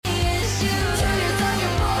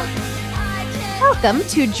Welcome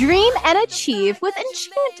to Dream and Achieve with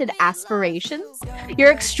Enchanted Aspirations.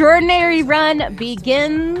 Your extraordinary run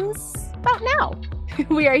begins about now.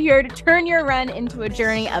 We are here to turn your run into a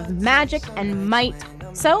journey of magic and might.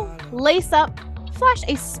 So lace up, flash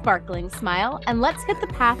a sparkling smile, and let's hit the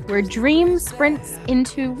path where dream sprints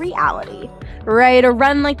into reality. Ready to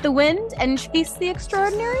run like the wind and chase the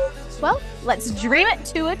extraordinary? Well, let's dream it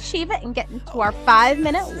to achieve it and get into our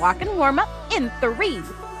 5-minute walk and warm up in 3,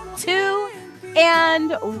 2,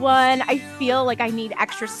 and 1. I feel like I need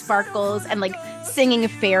extra sparkles and like singing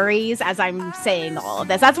fairies as I'm saying all of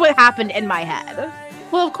this. That's what happened in my head.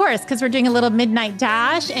 Well, of course, because we're doing a little midnight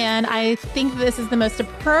dash, and I think this is the most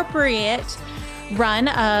appropriate run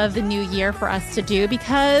of the new year for us to do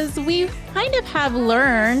because we kind of have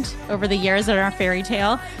learned over the years in our fairy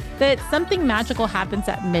tale that something magical happens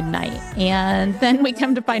at midnight. And then we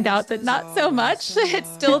come to find out that not so much. It's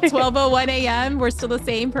still 12:01 a.m. We're still the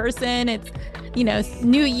same person. It's,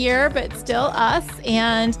 new year, but still us.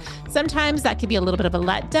 And sometimes that could be a little bit of a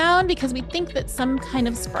letdown because we think that some kind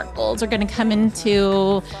of sparkles are going to come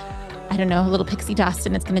into, a little pixie dust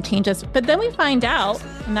and it's going to change us. But then we find out,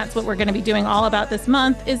 and that's what we're going to be doing all about this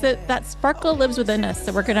month, is that sparkle lives within us.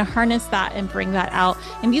 So we're going to harness that and bring that out.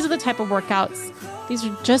 And these are the type of workouts. These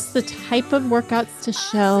are just the type of workouts to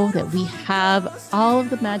show that we have all of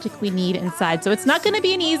the magic we need inside. So it's not going to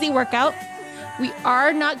be an easy workout. We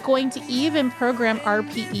are not going to even program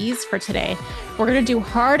RPEs for today. We're going to do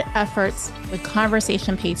hard efforts with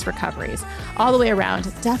conversation pace recoveries all the way around.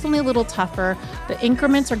 Definitely a little tougher. The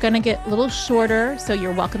increments are going to get a little shorter. So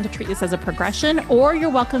you're welcome to treat this as a progression, or you're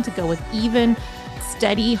welcome to go with even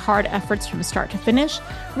steady, hard efforts from start to finish.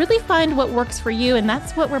 Really find what works for you. And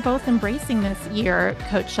that's what we're both embracing this year,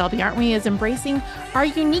 Coach Shelby, aren't we? Is embracing our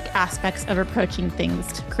unique aspects of approaching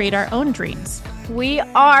things to create our own dreams. We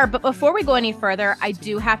are. But before we go any further, I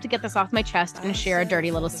do have to get this off my chest and share a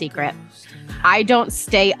dirty little secret. I don't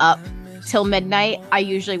stay up till midnight. I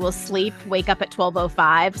usually will sleep, wake up at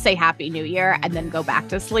 12:05, say Happy New Year, and then go back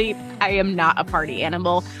to sleep. I am not a party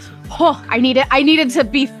animal. Oh, I needed to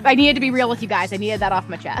be real with you guys. I needed that off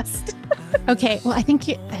my chest. Okay. Well, I think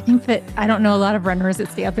that I don't know a lot of runners that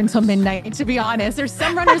stay up until midnight, to be honest. There's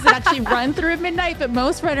some runners that actually run through midnight, but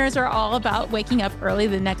most runners are all about waking up early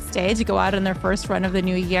the next day to go out on their first run of the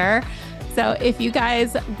new year. So if you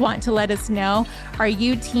guys want to let us know, are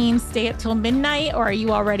you team stay up till midnight or are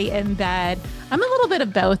you already in bed? I'm a little bit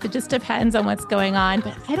of both. It just depends on what's going on,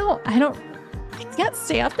 but I can't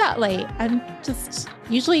stay up that late. I'm just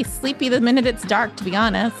usually sleepy the minute it's dark, to be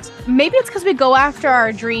honest. Maybe it's because we go after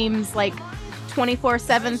our dreams like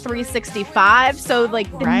 24/7, 365. So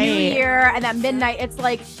like the new year and at midnight, it's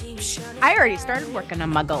like, I already started working on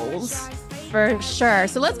my goals. For sure.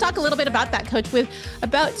 So let's talk a little bit about that, Coach, with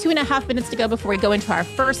about 2.5 minutes to go before we go into our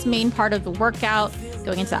first main part of the workout,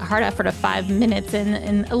 going into that hard effort of 5 minutes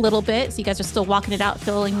in a little bit. So you guys are still walking it out,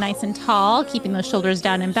 feeling nice and tall, keeping those shoulders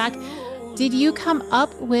down and back. Did you come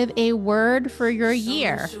up with a word for your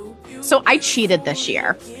year? So I cheated this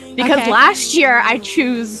year because last year I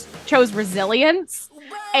chose resilience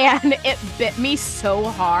and it bit me so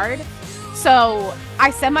hard. So I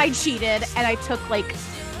semi-cheated and I took like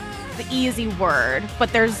the easy word,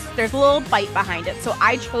 but there's a little bite behind it. So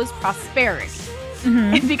I chose prosperity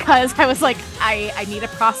because I was like, I need a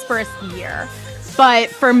prosperous year. But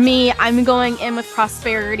for me, I'm going in with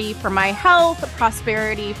prosperity for my health,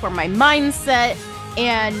 prosperity for my mindset,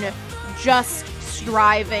 and just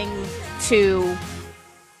striving to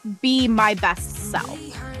be my best self.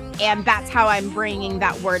 And that's how I'm bringing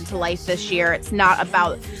that word to life this year. It's not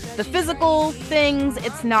about the physical things.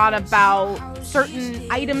 It's not about certain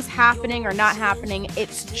items happening or not happening.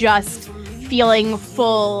 It's just feeling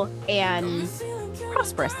full and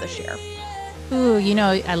prosperous this year. Ooh,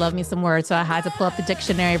 I love me some words, so I had to pull up the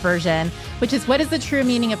dictionary version, which is, what is the true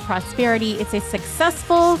meaning of prosperity? It's a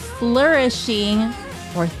successful, flourishing,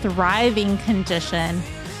 or thriving condition,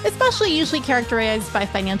 especially usually characterized by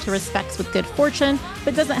financial respects with good fortune,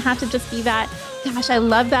 but doesn't have to just be that. Gosh, I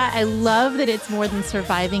love that. I love that it's more than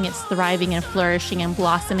surviving. It's thriving and flourishing and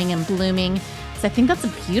blossoming and blooming. So I think that's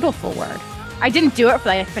a beautiful word. I didn't do it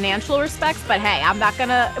for the financial respects, but hey, I'm not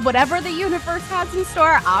gonna, whatever the universe has in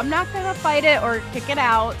store, I'm not gonna fight it or kick it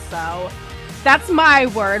out. So that's my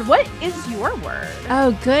word. What is your word?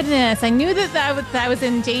 Oh, goodness. I knew that I was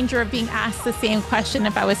in danger of being asked the same question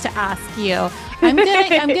if I was to ask you. I'm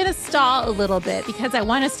gonna stall a little bit because I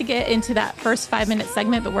want us to get into that first 5-minute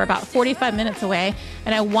segment, but we're about 45 minutes away.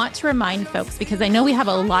 And I want to remind folks, because I know we have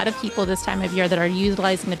a lot of people this time of year that are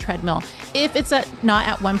utilizing the treadmill. If it's not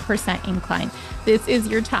at 1% incline, this is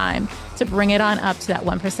your time to bring it on up to that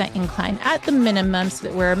 1% incline at the minimum, so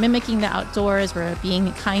that we're mimicking the outdoors, we're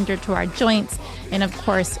being kinder to our joints, and of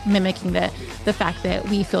course, mimicking the fact that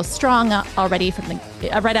we feel strong already from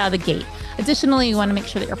right out of the gate. Additionally, you want to make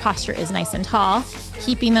sure that your posture is nice and tall,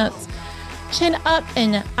 keeping those chin up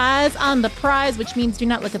and eyes on the prize, which means do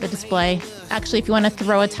not look at the display. Actually, if you want to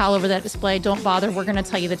throw a towel over that display, don't bother. We're going to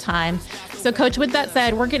tell you the time. So, Coach, with that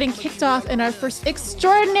said, we're getting kicked off in our first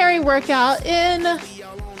extraordinary workout in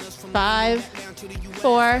 5,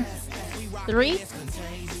 4, 3,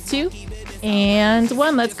 2, and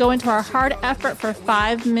 1. Let's go into our hard effort for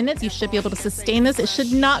 5 minutes. You should be able to sustain this. It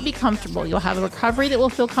should not be comfortable. You'll have a recovery that will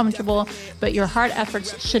feel comfortable, but your hard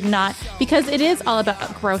efforts should not, because it is all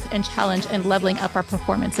about growth and challenge and leveling up our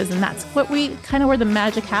performances. And that's where the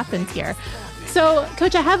magic happens here. So,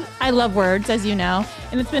 Coach, I love words, as you know,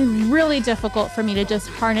 and it's been really difficult for me to just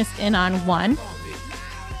harness in on one.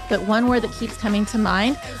 But one word that keeps coming to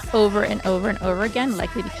mind over and over and over again,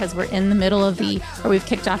 likely because we're in the middle of we've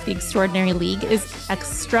kicked off the Extraordinary League, is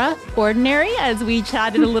extraordinary, as we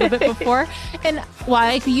chatted a little bit before. And while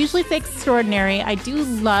I usually say extraordinary, I do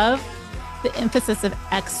love the emphasis of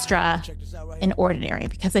extra and ordinary,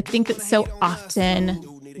 because I think that so often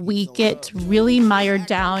we get really mired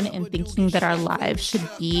down in thinking that our lives should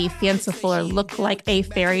be fanciful or look like a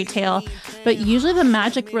fairy tale. But usually the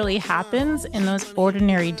magic really happens in those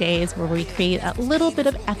ordinary days where we create a little bit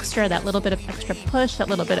of extra, that little bit of extra push, that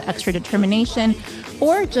little bit of extra determination,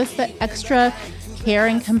 or just that extra care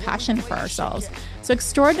and compassion for ourselves. So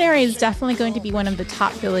extraordinary is definitely going to be one of the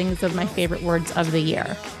top billings of my favorite words of the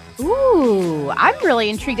year. Ooh, I'm really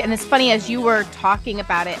intrigued. And it's funny, as you were talking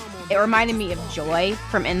about it, it reminded me of Joy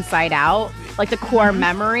from Inside Out, like the core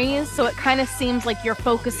memories. So it kind of seems like you're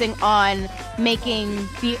focusing on making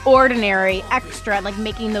the ordinary extra, like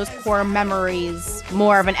making those core memories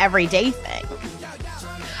more of an everyday thing.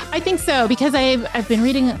 I think so, because I've been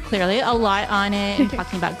reading clearly a lot on it and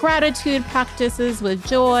talking about gratitude practices with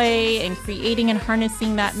joy and creating and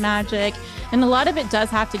harnessing that magic. And a lot of it does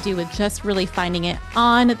have to do with just really finding it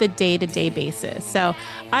on the day-to-day basis. So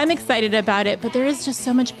I'm excited about it, but there is just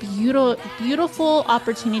so much beautiful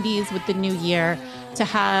opportunities with the new year to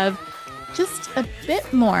have just a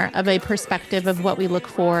bit more of a perspective of what we look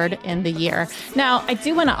forward in the year. Now, I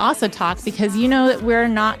do want to also talk, because you know that we're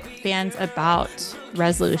not fans about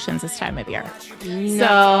resolutions this time of year.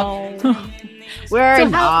 No, we're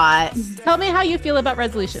not. Tell me how you feel about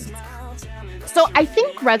resolutions. So I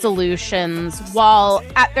think resolutions, while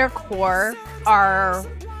at their core are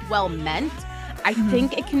well meant, I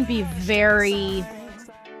think it can be very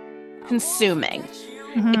consuming.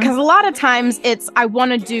 Because a lot of times it's, I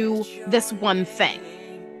want to do this one thing,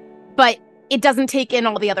 but it doesn't take in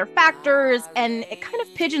all the other factors, and it kind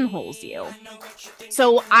of pigeonholes you.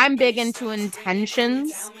 So I'm big into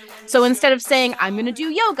intentions. So instead of saying I'm going to do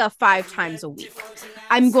yoga 5 times a week,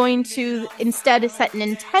 I'm going to instead set an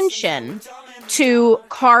intention to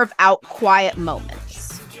carve out quiet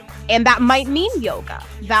moments. And that might mean yoga.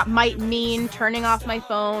 That might mean turning off my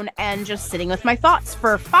phone and just sitting with my thoughts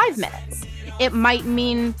for 5 minutes. It might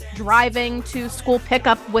mean driving to school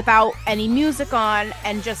pickup without any music on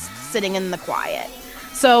and just sitting in the quiet.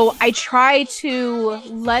 So I try to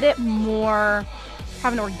let it more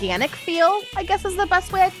have an organic feel, I guess is the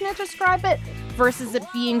best way I can describe it, versus it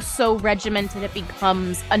being so regimented it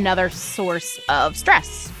becomes another source of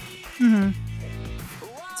stress.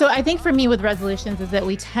 So I think for me with resolutions is that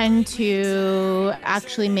we tend to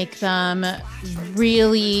actually make them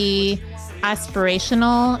really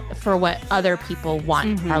aspirational for what other people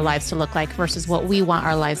want our lives to look like versus what we want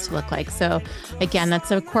our lives to look like. So again, that's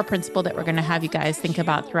a core principle that we're going to have you guys think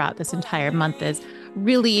about throughout this entire month, is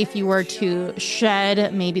really, if you were to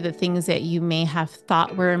shed maybe the things that you may have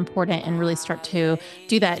thought were important and really start to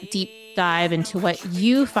do that deep dive into what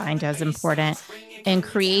you find as important and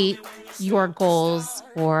create your goals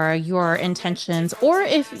or your intentions, or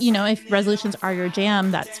if resolutions are your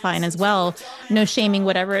jam, that's fine as well. No shaming,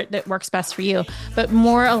 whatever that works best for you, but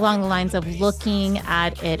more along the lines of looking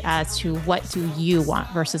at it as to what do you want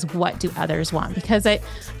versus what do others want? Because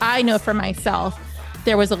I know for myself,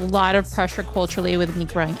 there was a lot of pressure culturally with me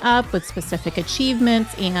growing up with specific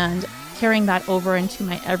achievements, and carrying that over into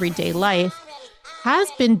my everyday life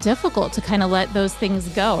has been difficult to kind of let those things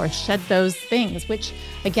go or shed those things, which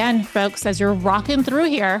again, folks, as you're rocking through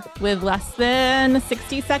here with less than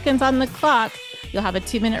 60 seconds on the clock, you'll have a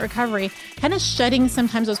 2-minute recovery, kind of shedding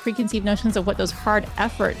sometimes those preconceived notions of what those hard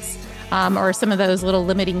efforts or some of those little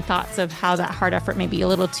limiting thoughts of how that hard effort may be a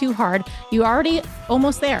little too hard. You're already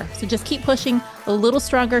almost there. So just keep pushing a little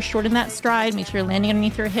stronger, shorten that stride, make sure you're landing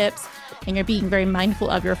underneath your hips, and you're being very mindful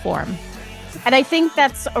of your form. And I think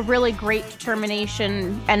that's a really great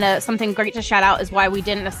determination, and something great to shout out is why we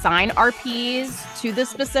didn't assign RPs to this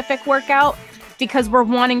specific workout, because we're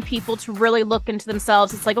wanting people to really look into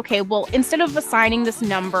themselves. It's like, okay, well, instead of assigning this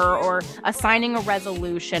number or assigning a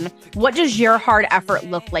resolution, what does your hard effort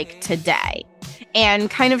look like today? And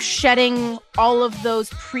kind of shedding all of those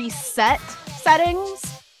preset settings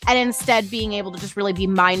and instead being able to just really be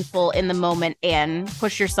mindful in the moment and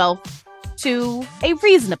push yourself to a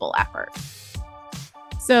reasonable effort.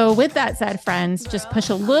 So with that said, friends, just push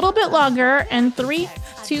a little bit longer, and 3,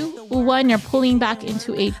 2, 1, you're pulling back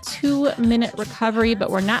into a 2-minute recovery,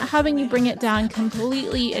 but we're not having you bring it down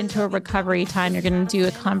completely into a recovery time. You're going to do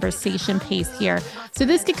a conversation pace here. So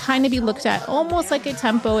this could kind of be looked at almost like a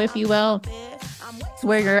tempo, if you will,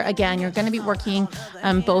 where you're going to be working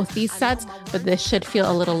both these sets, but this should feel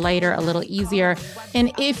a little lighter, a little easier.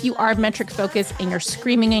 And if you are metric focused and you're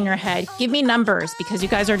screaming in your head, give me numbers, because you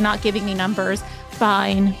guys are not giving me numbers.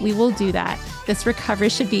 Fine, we will do that. This recovery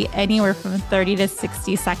should be anywhere from 30 to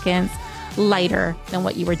 60 seconds lighter than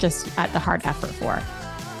what you were just at the hard effort for.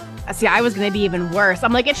 See, I was going to be even worse.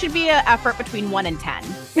 I'm like, it should be an effort between 1 and 10.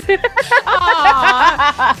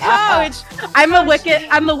 Aw, coach. I'm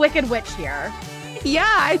the wicked witch here. Yeah,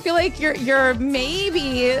 I feel like you're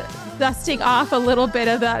maybe dusting off a little bit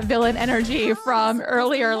of that villain energy from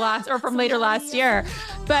later last year.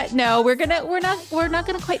 But no, we're not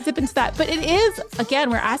gonna quite dip into that. But it is,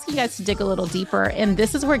 again, we're asking you guys to dig a little deeper, and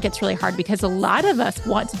this is where it gets really hard, because a lot of us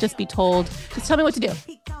want to just be told, just tell me what to do.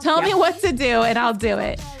 Tell me what to do and I'll do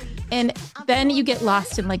it. And then you get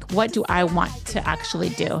lost in like, what do I want to actually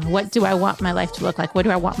do? What do I want my life to look like? What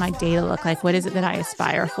do I want my day to look like? What is it that I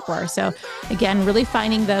aspire for? So again, really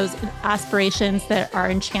finding those aspirations that are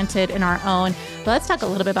enchanted in our own. But let's talk a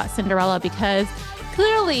little bit about Cinderella, because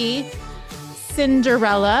clearly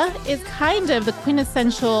Cinderella is kind of the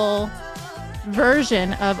quintessential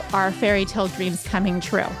version of our fairy tale dreams coming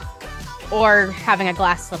true. Or having a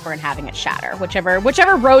glass slipper and having it shatter,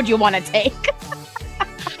 whichever road you want to take.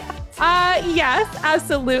 Yes,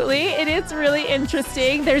 absolutely. It is really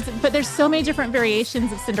interesting. There's so many different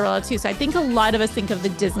variations of Cinderella too. So I think a lot of us think of the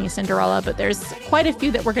Disney Cinderella, but there's quite a few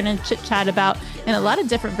that we're going to chit chat about, and a lot of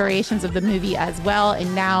different variations of the movie as well.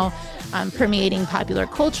 And now permeating popular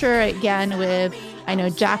culture again with, I know,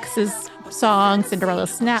 Jax's song, Cinderella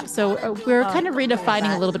Snap. So we're kind of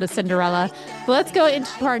redefining a little bit of Cinderella. But let's go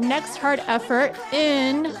into our next hard effort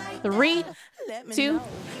in 3, 2,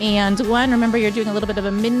 and 1. Remember, you're doing a little bit of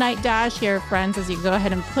a midnight dash here, friends, as you go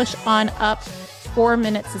ahead and push on up. 4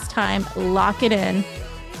 minutes is time. Lock it in.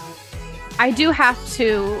 I do have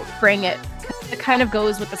to bring it. It kind of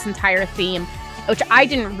goes with this entire theme, which I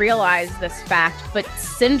didn't realize this fact, but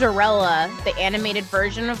Cinderella, the animated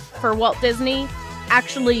version for Walt Disney,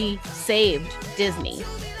 actually saved Disney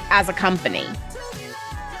as a company.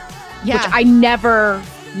 Yeah. Which I never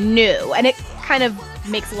knew. And it kind of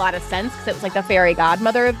makes a lot of sense, because it was like the fairy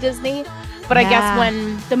godmother of Disney. But I guess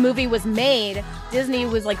when the movie was made, Disney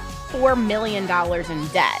was like $4 million in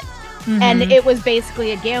debt. Mm-hmm. And it was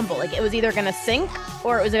basically a gamble. Like, it was either going to sink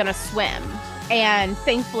or it was going to swim. And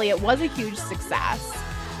thankfully it was a huge success.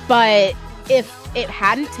 But if it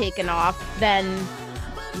hadn't taken off, then,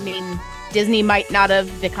 I mean, Disney might not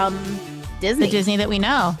have become Disney. The Disney that we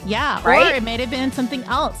know. Yeah. Right? Or it might have been something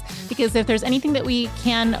else. Because if there's anything that we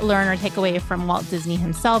can learn or take away from Walt Disney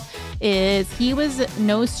himself, is he was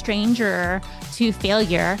no stranger to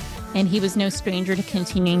failure. And he was no stranger to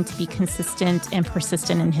continuing to be consistent and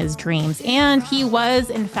persistent in his dreams. And he was,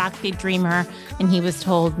 in fact, a dreamer. And he was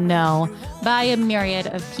told no by a myriad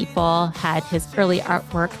of people, had his early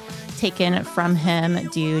artwork taken from him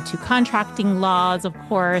due to contracting laws, of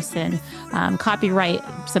course, and copyright,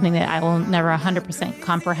 something that I will never 100%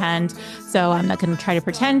 comprehend. So I'm not going to try to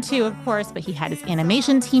pretend to, of course, but he had his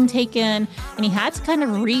animation team taken, and he had to kind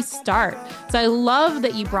of restart. So I love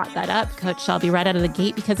that you brought that up, Coach Shelby, right out of the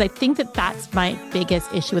gate, because I think that that's my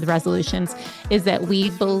biggest issue with resolutions, is that we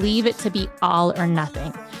believe it to be all or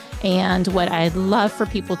nothing. And what I'd love for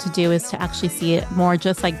people to do is to actually see it more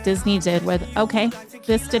just like Disney did with, okay,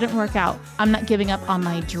 this didn't work out. I'm not giving up on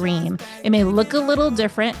my dream. It may look a little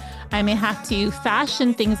different. I may have to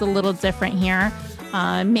fashion things a little different here.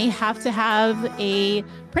 May have to have a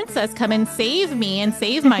princess come and save me and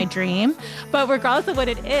save my dream. But regardless of what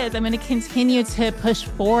it is, I'm going to continue to push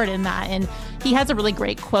forward in that. And he has a really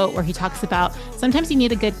great quote where he talks about sometimes you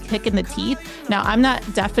need a good kick in the teeth. Now, I'm not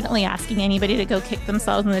definitely asking anybody to go kick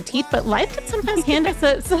themselves in the teeth, but life can sometimes hand us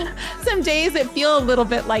some days that feel a little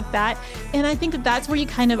bit like that. And I think that that's where you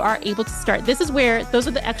kind of are able to start. This is where those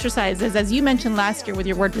are the exercises, as you mentioned last year with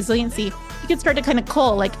your word resiliency, you can start to kind of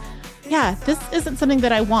cull like, yeah, this isn't something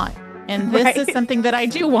that I want. And this is something that I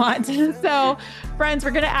do want. So, friends,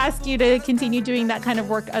 we're going to ask you to continue doing that kind of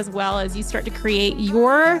work as well as you start to create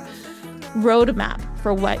your roadmap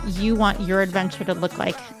for what you want your adventure to look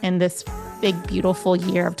like in this big, beautiful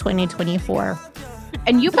year of 2024.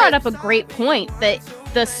 And you brought up a great point that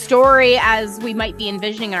the story, as we might be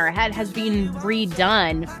envisioning in our head, has been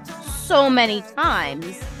redone so many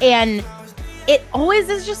times. And it always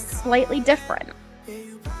is just slightly different.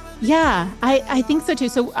 Yeah, I think so too.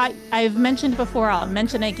 So I've mentioned before, I'll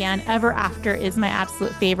mention again, Ever After is my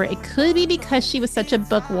absolute favorite. It could be because she was such a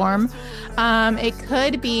bookworm. It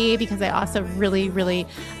could be because I also really, really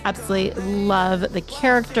absolutely love the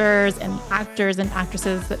characters and actors and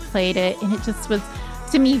actresses that played it. And it just was,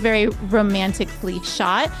 to me, very romantically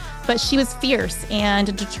shot. But she was fierce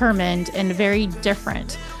and determined and very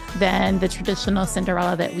different than the traditional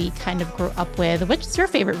Cinderella that we kind of grew up with. Which is your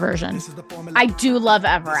favorite version? I do love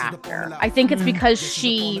Ever After. I think it's because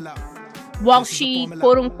she, while she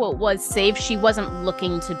quote unquote was saved, she wasn't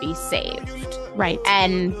looking to be saved. Right.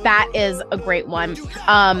 And that is a great one.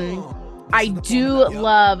 I do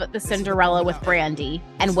love the Cinderella with Brandy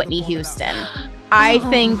and Whitney Houston. I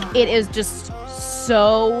think it is just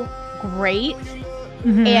so great.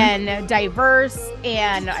 And diverse,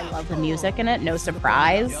 and I love the music in it, no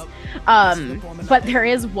surprise. But there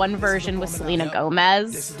is one version with Selena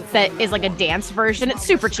Gomez that is like a dance version. It's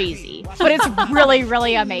super cheesy, but it's really,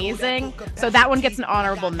 really amazing. So that one gets an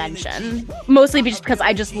honorable mention, mostly just because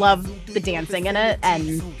I just love the dancing in it,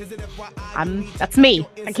 and that's me.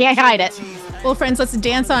 I can't hide it. Well, friends, let's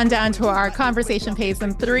dance on down to our conversation pace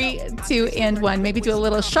in 3, 2, and 1. Maybe do a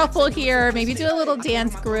little shuffle here. Maybe do a little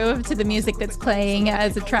dance groove to the music that's playing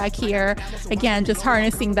as a track here. Again, just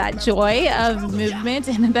harnessing that joy of movement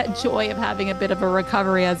and that joy of having a bit of a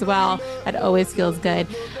recovery as well. That always feels good.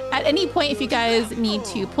 At any point, if you guys need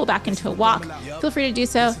to pull back into a walk, feel free to do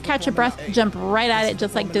so. Catch your breath, jump right at it,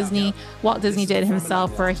 just like Walt Disney did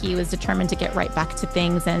himself, where he was determined to get right back to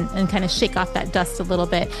things and kind of shake off that dust a little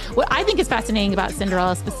bit. What I think is fascinating about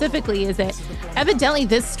Cinderella specifically is that evidently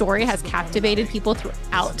this story has captivated people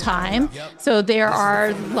throughout time. So there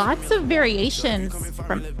are lots of variations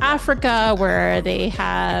from Africa, where they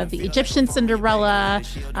have the Egyptian Cinderella,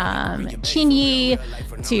 Chinyi,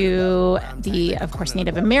 to the, of course,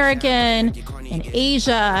 Native American, in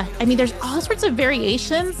Asia. I mean, there's all sorts of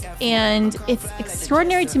variations, and it's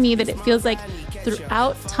extraordinary to me that it feels like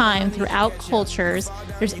throughout time, throughout cultures,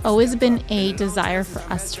 there's always been a desire for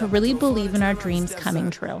us to really believe in our dreams coming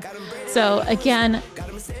true. So again,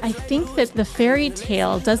 I think that the fairy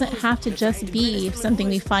tale doesn't have to just be something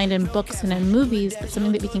we find in books and in movies, but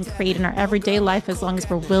something that we can create in our everyday life as long as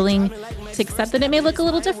we're willing to accept that it may look a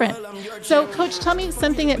little different. So, Coach, tell me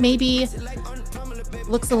something that maybe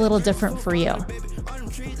looks a little different for you.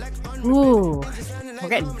 Ooh, we're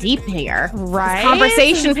getting deep here. Right?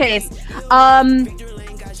 Conversation pace.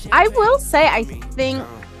 I will say, I think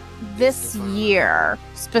this year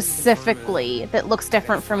specifically that looks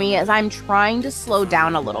different for me is I'm trying to slow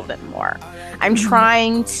down a little bit more. I'm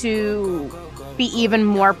trying to be even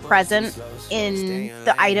more present in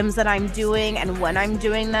the items that I'm doing and when I'm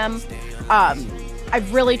doing them.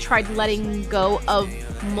 I've really tried letting go of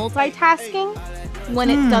multitasking when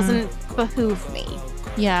it doesn't behoove me.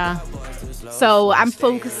 Yeah. So I'm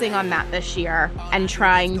focusing on that this year and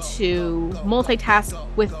trying to multitask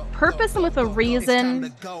with purpose and with a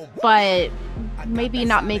reason, but maybe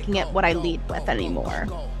not making it what I lead with anymore.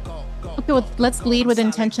 Okay, well, let's lead with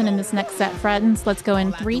intention in this next set, friends. Let's go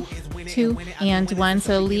in 3, 2, and 1.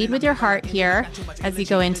 So lead with your heart here as you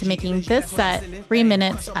go into making this set 3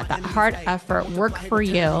 minutes at that heart effort work for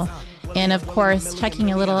you. And of course,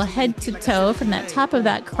 checking a little head to toe from that top of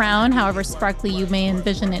that crown, however sparkly you may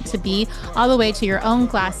envision it to be, all the way to your own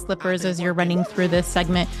glass slippers as you're running through this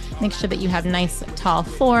segment. Make sure that you have nice, tall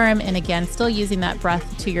form. And again, still using that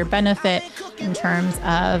breath to your benefit in terms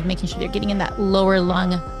of making sure you're getting in that lower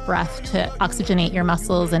lung breath to oxygenate your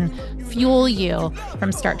muscles and fuel you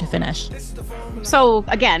from start to finish. So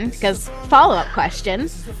again, because follow-up question,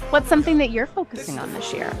 what's something that you're focusing on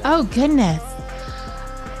this year? Oh, goodness.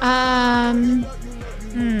 We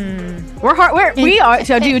are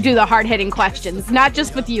so do the hard-hitting questions, not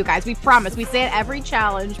just with you guys. We promise. We say it every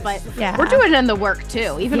challenge, but we're doing it in the work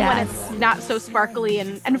too, even when it's not so sparkly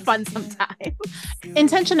and fun sometimes.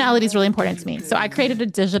 Intentionality is really important to me. So I created a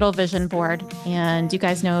digital vision board, and you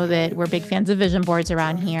guys know that we're big fans of vision boards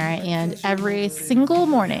around here. And every single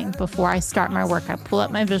morning before I start my work, I pull up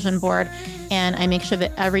my vision board and I make sure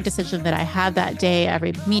that every decision that I have that day,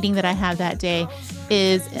 every meeting that I have that day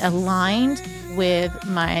is aligned with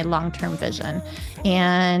my long-term vision.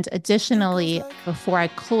 And additionally, before I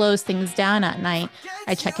close things down at night,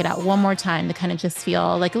 I check it out one more time to kind of just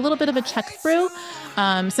feel like a little bit of a check through.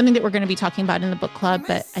 Something that we're going to be talking about in the book club,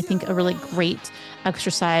 but I think a really great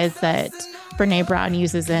exercise that Brene Brown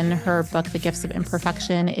uses in her book, The Gifts of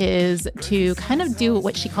Imperfection, is to kind of do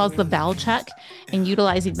what she calls the val check and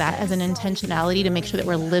utilizing that as an intentionality to make sure that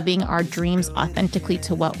we're living our dreams authentically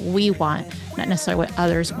to what we want, not necessarily what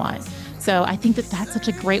others want. So I think that that's such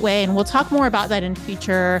a great way. And we'll talk more about that in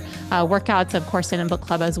future workouts, of course, in a book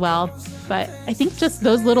club as well. But I think just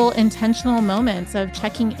those little intentional moments of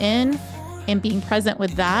checking in and being present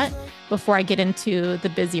with that before I get into the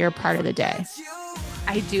busier part of the day.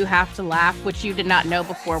 I do have to laugh, which you did not know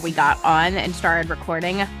before we got on and started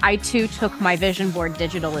recording. I too took my vision board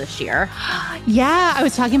digital this year. Yeah, I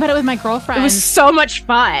was talking about it with my girlfriend. It was so much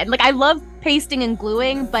fun. Like, I love pasting and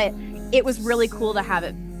gluing, but it was really cool to have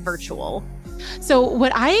it virtual. So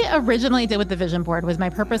what I originally did with the vision board was my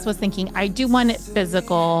purpose was thinking, I do want it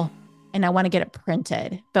physical and I want to get it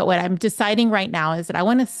printed. But what I'm deciding right now is that I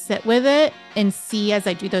want to sit with it and see as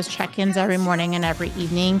I do those check-ins every morning and every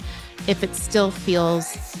evening, if it still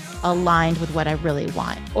feels aligned with what I really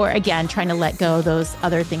want. Or again, trying to let go of those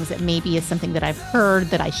other things that maybe is something that I've heard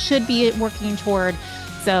that I should be working toward.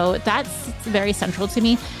 So that's very central to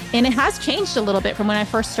me. And it has changed a little bit from when I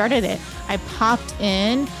first started it. I popped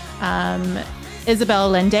in Isabel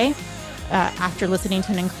Allende after listening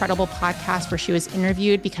to an incredible podcast where she was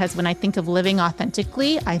interviewed, because when I think of living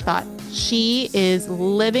authentically, I thought she is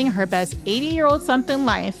living her best 80-year-old something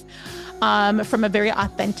life from a very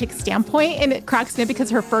authentic standpoint. And it cracks me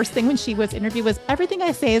because her first thing when she was interviewed was, everything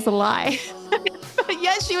I say is a lie. But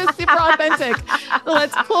yes, she was super authentic.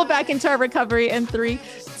 Let's pull back into our recovery in 3,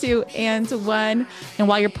 2, and 1. And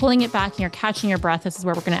while you're pulling it back and you're catching your breath, this is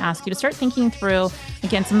where we're going to ask you to start thinking through,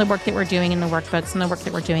 again, some of the work that we're doing in the workbooks, some of the work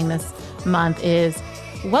that we're doing this month is,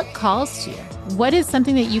 what calls to you? What is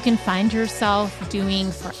something that you can find yourself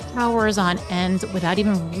doing for hours on end without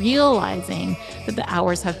even realizing that the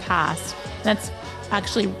hours have passed? That's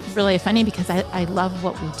actually really funny because I love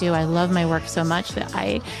what we do. I love my work so much that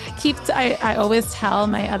I always tell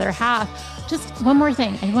my other half, just one more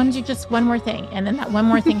thing. I want to do just one more thing. And then that one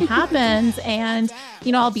more thing happens and,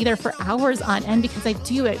 I'll be there for hours on end because I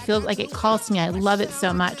do. It feels like it calls to me. I love it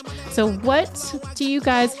so much. So what do you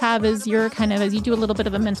guys have as your kind of, as you do a little bit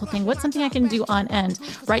of a mental thing, what's something I can do on end?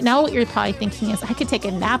 Right now, what you're probably thinking is, I could take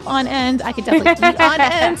a nap on end. I could definitely eat on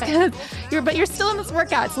end, but you're still in this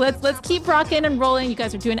workout. So let's keep rocking and rolling. You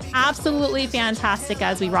guys are doing absolutely fantastic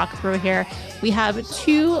as we rock through here. We have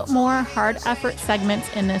 2 more hard effort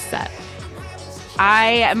segments in this set. I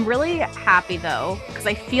am really happy though, because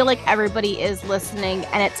I feel like everybody is listening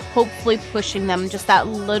and it's hopefully pushing them just that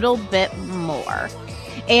little bit more.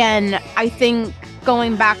 And I think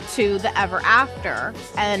going back to the Ever After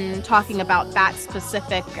and talking about that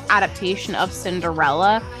specific adaptation of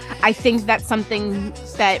Cinderella, I think that's something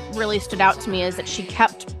that really stood out to me, is that she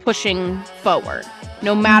kept pushing forward,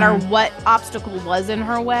 no matter what obstacle was in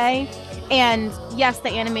her way. And yes, the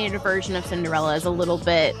animated version of Cinderella is a little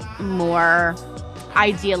bit more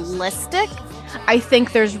idealistic. I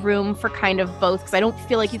think there's room for kind of both, because I don't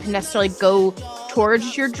feel like you can necessarily go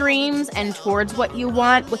towards your dreams and towards what you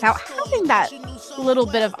want without having that little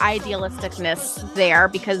bit of idealisticness there,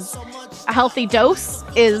 because a healthy dose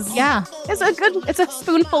is it's a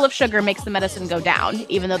spoonful of sugar makes the medicine go down.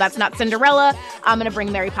 Even though that's not Cinderella, I'm going to bring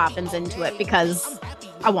Mary Poppins into it because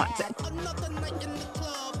I want to.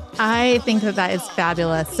 I think that is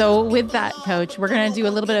fabulous. So with that, Coach, we're going to do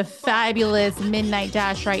a little bit of fabulous midnight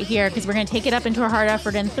dash right here, because we're going to take it up into a hard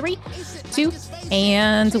effort in 3, 2,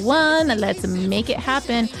 and 1. Let's make it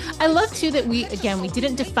happen. I love too that we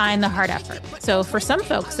didn't define the hard effort. So for some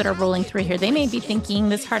folks that are rolling through here, they may be thinking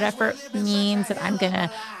this hard effort means that I'm going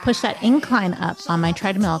to push that incline up on my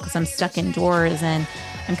treadmill because I'm stuck indoors and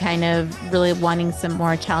I'm kind of really wanting some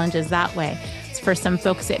more challenges that way. For some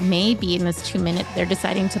folks, it may be in this 2 minute, they're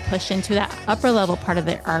deciding to push into that upper level part of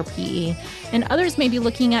their RPE. And others may be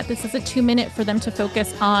looking at this as a 2 minute for them to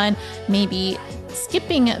focus on maybe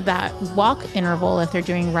skipping that walk interval if they're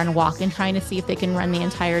doing run walk and trying to see if they can run the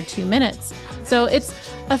entire 2 minutes. So it's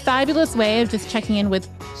a fabulous way of just checking in with,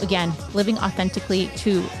 again, living authentically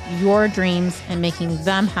to your dreams and making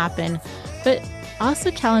them happen, but also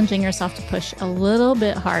challenging yourself to push a little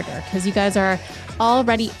bit harder, because you guys are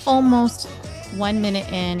already almost 1 minute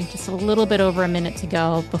in, just a little bit over a minute to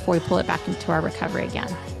go before we pull it back into our recovery again.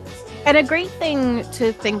 And a great thing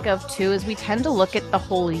to think of too is we tend to look at the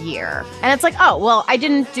whole year. And it's like, oh, well, I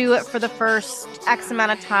didn't do it for the first X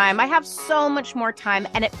amount of time. I have so much more time.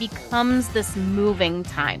 And it becomes this moving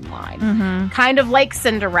timeline. Kind of like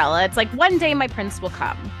Cinderella. It's like one day my prince will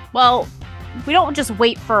come. Well, we don't just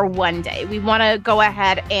wait for one day. We want to go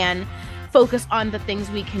ahead and focus on the things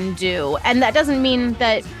we can do. And that doesn't mean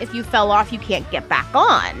that if you fell off, you can't get back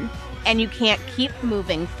on and you can't keep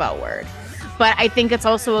moving forward. But I think it's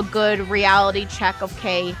also a good reality check.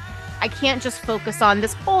 Okay, I can't just focus on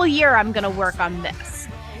this whole year. I'm going to work on this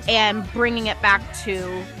and bringing it back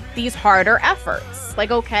to these harder efforts.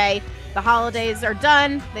 Like, okay, the holidays are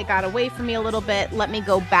done. They got away from me a little bit. Let me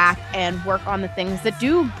go back and work on the things that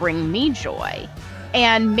do bring me joy.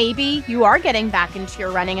 And maybe you are getting back into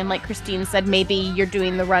your running. And like Christine said, maybe you're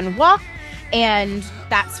doing the run walk and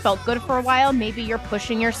that's felt good for a while. Maybe you're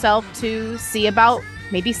pushing yourself to see about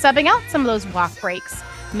maybe subbing out some of those walk breaks.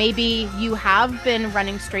 Maybe you have been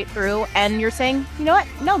running straight through and you're saying, you know what?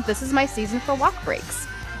 No, this is my season for walk breaks.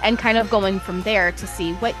 And kind of going from there to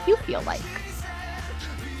see what you feel like.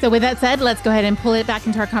 So with that said, let's go ahead and pull it back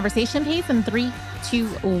into our conversation pace in 3, 2,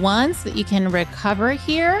 1 so that you can recover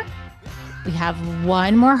here. We have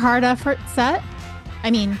one more hard effort segment,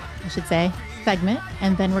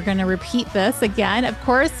 and then we're going to repeat this again. Of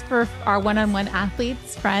course, for our one-on-one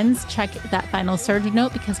athletes, friends, check that final surge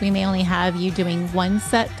note because we may only have you doing one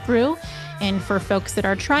set through. And for folks that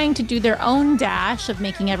are trying to do their own dash of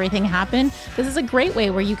making everything happen, this is a great way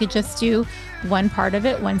where you could just do one part of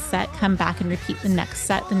it, one set, come back and repeat the next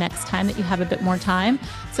set the next time that you have a bit more time.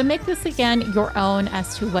 So make this, again, your own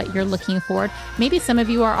as to what you're looking for. Maybe some of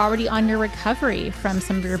you are already on your recovery from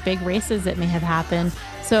some of your big races that may have happened.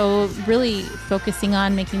 So really focusing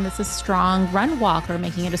on making this a strong run walk or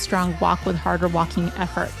making it a strong walk with harder walking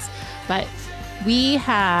efforts. But we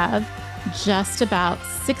have just about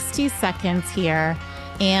 60 seconds here.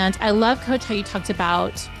 And I love, Coach, how you talked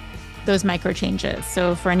about those micro changes.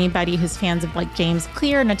 So for anybody who's fans of like James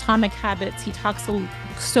Clear and Atomic Habits, he talks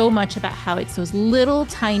so much about how it's those little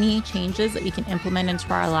tiny changes that we can implement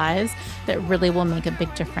into our lives that really will make a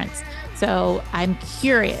big difference. So I'm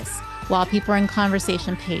curious, while people are in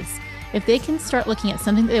conversation pace, if they can start looking at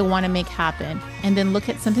something that they want to make happen and then look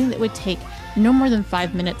at something that would take no more than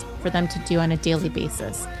 5 minutes for them to do on a daily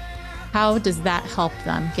basis. How does that help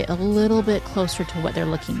them get a little bit closer to what they're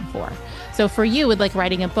looking for? So for you, with like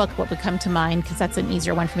writing a book, what would come to mind, because that's an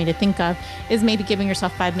easier one for me to think of, is maybe giving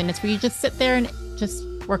yourself 5 minutes where you just sit there and just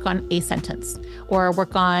work on a sentence or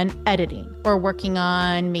work on editing or working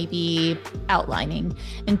on maybe outlining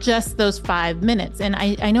in just those 5 minutes. And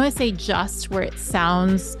I know I say just where it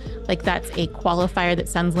sounds like that's a qualifier that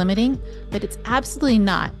sounds limiting, but it's absolutely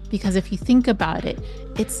not, because if you think about it,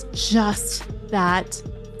 it's just that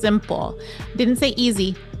simple. Didn't say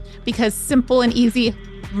easy, because simple and easy,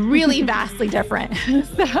 really vastly different.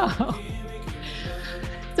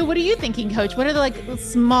 So what are you thinking, Coach? What are the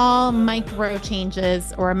small micro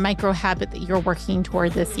changes or a micro habit that you're working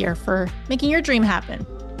toward this year for making your dream happen?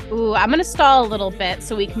 Ooh, I'm going to stall a little bit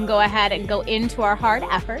so we can go ahead and go into our hard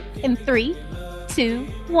effort in 3, 2,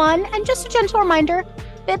 1. And just a gentle reminder,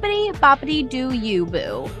 bippity boppity do you,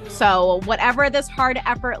 boo. So whatever this hard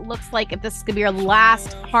effort looks like, if this is going to be your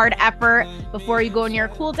last hard effort before you go in your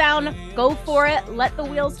cool down, go for it. Let the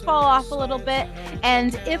wheels fall off a little bit.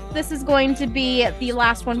 And if this is going to be the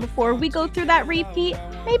last one before we go through that repeat,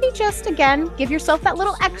 maybe just again, give yourself that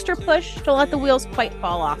little extra push. Don't let the wheels quite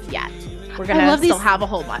fall off yet. We're going to still have a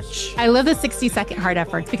whole bunch. I love the 60-second hard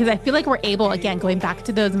efforts because I feel like we're able, again, going back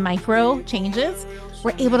to those micro changes,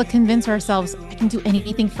 we're able to convince ourselves, I can do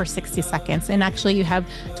anything for 60 seconds. And actually you have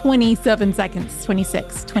 27 seconds,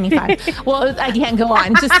 26, 25. Well, I can't go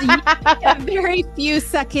on. Just a very few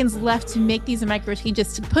seconds left to make these micro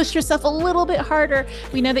changes, to push yourself a little bit harder.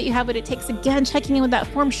 We know that you have what it takes. Again, checking in with that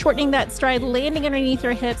form, shortening that stride, landing underneath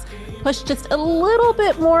your hips. Push just a little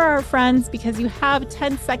bit more, our friends, because you have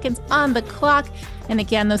 10 seconds on the clock. And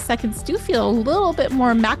again, those seconds do feel a little bit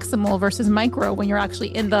more maximal versus micro when you're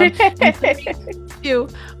actually in them. 3, 2,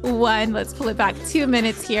 1. Let's pull it back 2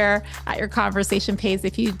 minutes here at your conversation pace.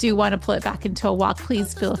 If you do want to pull it back into a walk,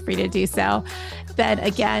 please feel free to do so. Then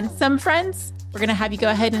again, some friends, we're going to have you go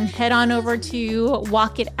ahead and head on over to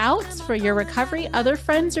Walk It Out for your recovery. Other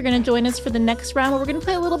friends are going to join us for the next round where we're going to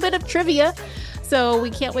play a little bit of trivia. So we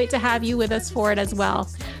can't wait to have you with us for it as well.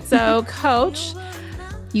 So Coach,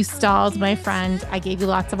 you stalled, my friend. I gave you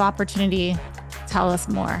lots of opportunity. Tell us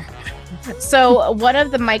more. So one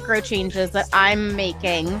of the micro changes that I'm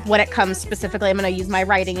making when it comes specifically, I'm going to use my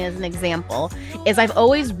writing as an example, is I've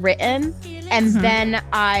always written and then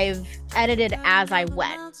I've edited as I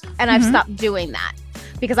went, and I've stopped doing that.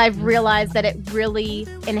 because I've realized that it really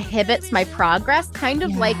inhibits my progress, kind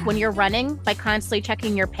of like when you're running by constantly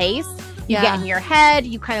checking your pace. You get in your head,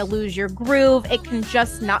 you kind of lose your groove. It can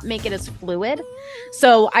just not make it as fluid.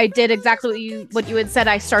 So I did exactly what you had said.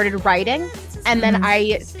 I started writing, and then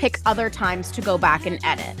I pick other times to go back and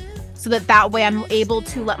edit, so that way I'm able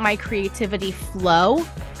to let my creativity flow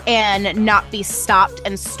and not be stopped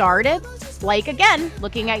and started. Like, again,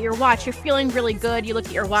 looking at your watch, you're feeling really good. You look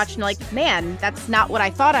at your watch and you're like, man, that's not what I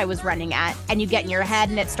thought I was running at. And you get in your head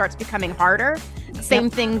and it starts becoming harder. Same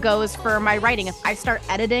thing goes for my writing. If I start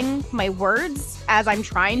editing my words as I'm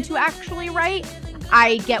trying to actually write,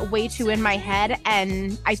 I get way too in my head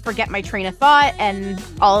and I forget my train of thought. And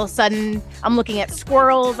all of a sudden, I'm looking at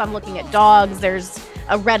squirrels, I'm looking at dogs. There's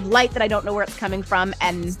a red light that I don't know where it's coming from,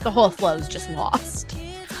 and the whole flow is just lost.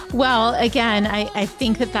 Well, again, I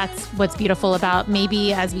think that's what's beautiful about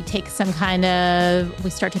maybe as we take we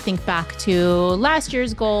start to think back to last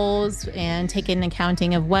year's goals and take in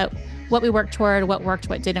accounting of what we worked toward, what worked,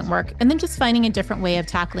 what didn't work, and then just finding a different way of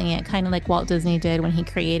tackling it, kind of like Walt Disney did when he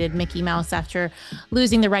created Mickey Mouse after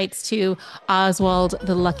losing the rights to Oswald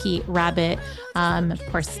the Lucky Rabbit. Of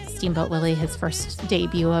course, Steamboat Willie, his first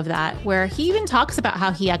debut of that, where he even talks about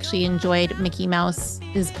how he actually enjoyed Mickey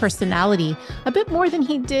Mouse's personality a bit more than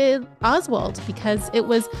he did Oswald, because it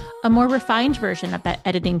was a more refined version of that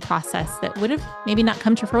editing process that would have maybe not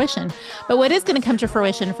come to fruition. But what is going to come to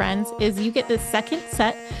fruition, friends, is you get this second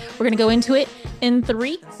set. We're going to go into it in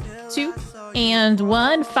 3, 2, and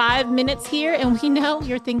 1. 5 minutes here. And we know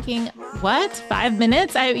you're thinking, what? 5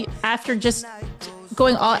 minutes? After just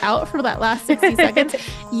going all out for that last 60 seconds?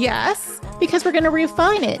 Yes, because we're going to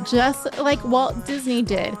refine it just like Walt Disney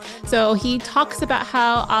did. So he talks about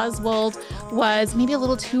how Oswald was maybe a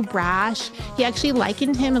little too brash. He actually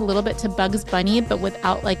likened him a little bit to Bugs Bunny, but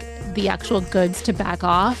without like the actual goods to back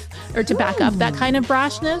off or to back up that kind of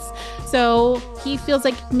brashness. So he feels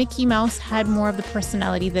like Mickey Mouse had more of the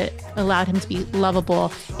personality that allowed him to be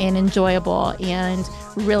lovable and enjoyable and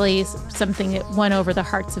really something that won over the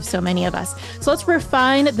hearts of so many of us. So let's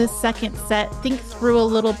refine this second set, think through a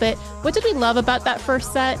little bit. What did we love about that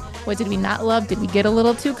first set? What did we not love? Did we get a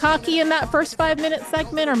little too cocky in that first 5-minute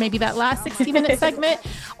segment, or maybe that last 60-minute segment?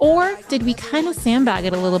 Or did we kind of sandbag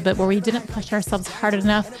it a little bit where we didn't push ourselves hard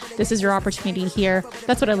enough? This is your opportunity here.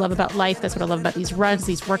 That's what I love about life. That's what I love about these runs,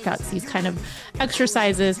 these workouts, these kind of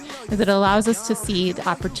exercises, is it allows us to see the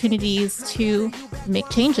opportunities to make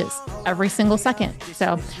changes every single second.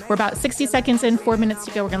 So we're about 60 seconds in, 4 minutes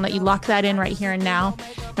to go. We're going to let you lock that in right here and now.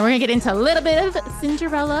 And we're going to get into a little bit of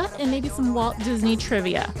Cinderella and maybe some Walt Disney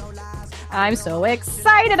trivia. I'm so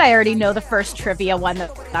excited. I already know the first trivia one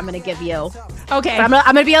that I'm going to give you. Okay. But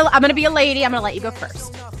I'm going to be a lady. I'm going to let you go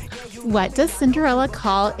first. What does Cinderella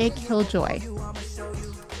call a killjoy?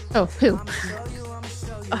 Oh, who?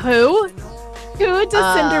 Who? Who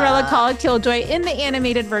does Cinderella call a killjoy in the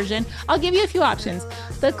animated version? I'll give you a few options.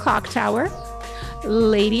 The Clock Tower,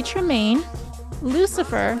 Lady Tremaine,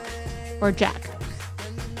 Lucifer, or Jack.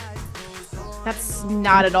 That's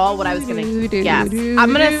not at all what I was going to guess.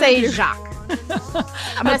 I'm going to say Jacques.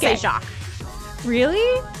 I'm going to say Jacques.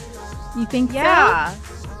 Really? You think yeah.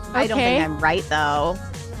 so? I don't think I'm right, though.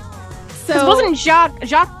 So wasn't Jacques...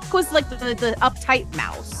 Jacques was like the uptight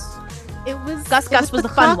mouse. It was Gus was the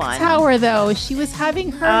fun one. Tower, though. She was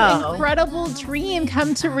having her incredible dream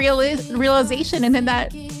come to realization, and then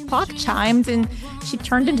that clock chimed, and she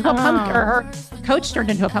turned into a pumpkin. Or her coach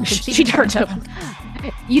turned into a pumpkin. She turned into a pumpkin.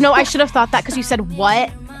 You know, I should have thought that because you said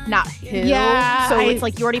what, not who. Yeah. So it's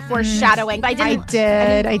like you're already foreshadowing. But I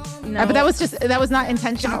didn't. No. But that was not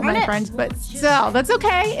intentional, my friend. But still, that's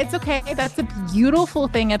okay. It's okay. That's the beautiful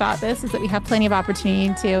thing about this, is that we have plenty of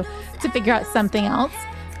opportunity to figure out something else.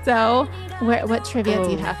 So what trivia do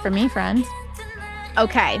you have for me, friend?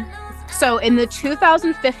 Okay. So in the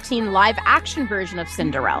 2015 live action version of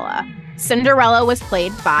Cinderella, Cinderella was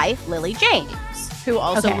played by Lily James, who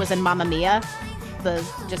also was in Mamma Mia.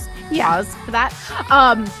 Pause for that.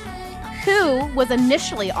 Who was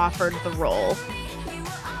initially offered the role?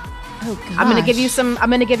 Oh gosh. I'm gonna give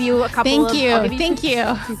you a couple. Thank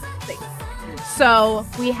you. So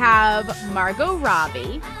we have Margot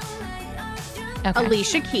Robbie,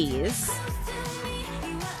 Alicia Keys,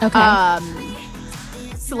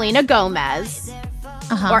 Selena Gomez,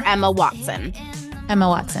 or Emma Watson. Emma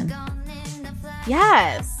Watson.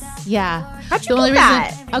 Yes. Yeah. How'd you get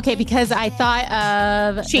that? Okay, because I thought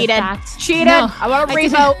of cheated. No, I want to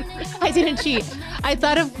revote. I didn't cheat. I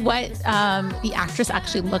thought of what the actress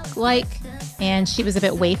actually looked like, and she was a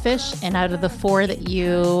bit waifish. And out of the 4 that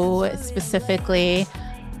you specifically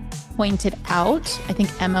pointed out. I think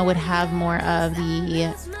Emma would have more of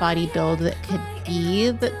the body build that could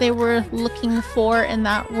be that they were looking for in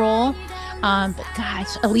that role. But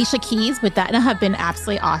gosh, Alicia Keys, would that not have been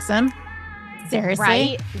absolutely awesome? Seriously.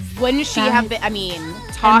 Right? Wouldn't she have been, I mean,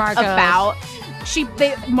 talk about...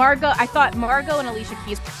 I thought Margot and Alicia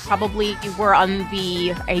Keys probably were on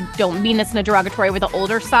the, I don't mean this in a derogatory, with the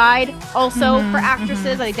older side also for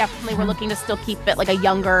actresses. They definitely were looking to still keep it like a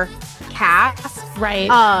younger cast. Right.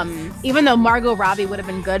 Even though Margot Robbie would have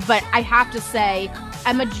been good, but I have to say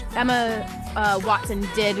Emma Watson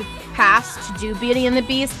did pass to do Beauty and the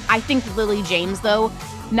Beast. I think Lily James, though,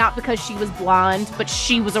 not because she was blonde, but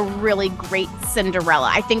she was a really great Cinderella.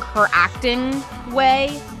 I think her acting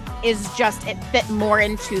way is just, it fit more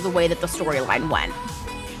into the way that the storyline went.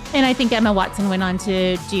 And I think Emma Watson went on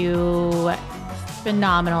to do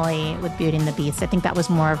phenomenally with Beauty and the Beast. I think that was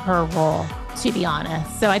more of her role, to be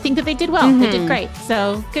honest. So I think that they did well. They did great.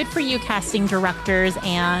 So good for you, casting directors,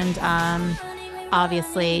 and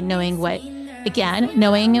obviously knowing what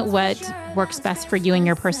works best for you and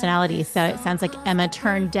your personality. So it sounds like Emma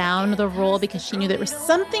turned down the role because she knew there was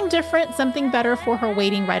something different, something better for her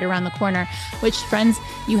waiting right around the corner, which, friends,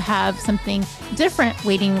 you have something different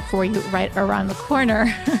waiting for you right around the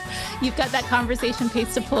corner. You've got that conversation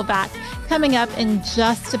pace to pull back coming up in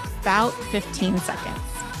just about 15 seconds.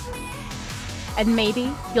 And maybe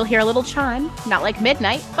you'll hear a little chime, not like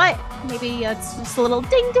midnight, but maybe it's just a little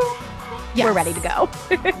ding ding. Yes. We're ready to go.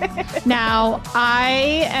 Now,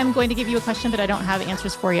 I am going to give you a question, but I don't have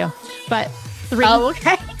answers for you. But 3,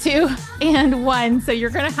 2, and 1. So you're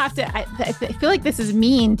going to have to, I feel like this is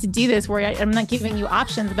mean to do this where I'm not giving you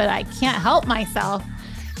options, but I can't help myself.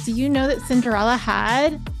 Do you know that Cinderella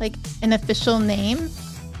had like an official name?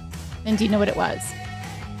 And do you know what it was?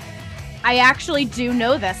 I actually do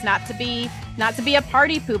know this, not to be a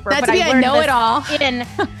party pooper, but I know it all.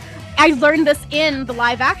 I learned this in the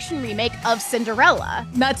live action remake of Cinderella.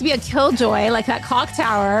 Not to be a killjoy like that clock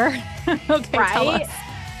tower. Okay, right? Tell us.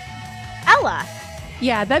 Ella.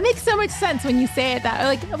 Yeah, that makes so much sense when you say it that,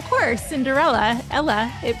 like, of course, Cinderella,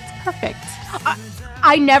 Ella, it's perfect.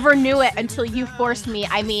 I never knew it until you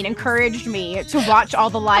encouraged me to watch all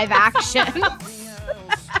the live action.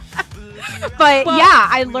 But yeah,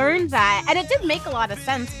 I learned that. And it did make a lot of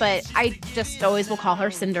sense, but I just always will call her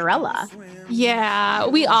Cinderella. Yeah,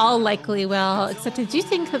 we all likely will. Except, did you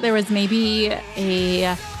think that there was maybe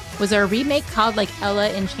was there a remake called like Ella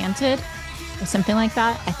Enchanted or something like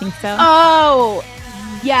that? I think so. Oh,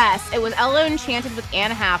 yes. It was Ella Enchanted with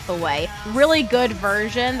Anne Hathaway. Really good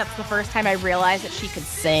version. That's the first time I realized that she could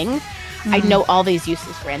sing. I know all these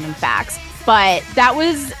useless random facts, but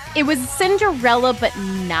it was Cinderella, but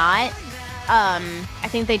not. I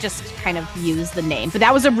think they just kind of used the name, but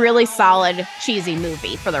that was a really solid, cheesy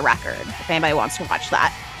movie for the record, if anybody wants to watch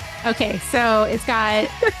that. Okay, so it's got,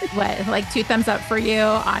 like 2 thumbs up for you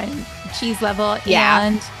on cheese level. Yeah.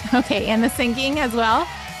 And the singing as well?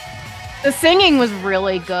 The singing was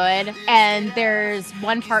really good, and there's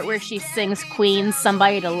one part where she sings Queen's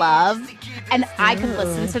Somebody to Love, and I could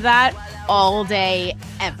listen to that all day,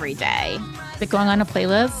 every day. Is it going on a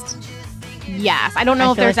playlist? Yes. I don't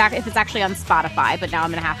know if it's actually on Spotify, but now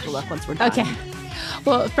I'm going to have to look once we're done. Okay.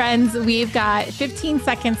 Well, friends, we've got 15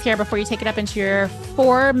 seconds here before you take it up into your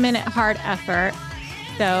 4-minute hard effort.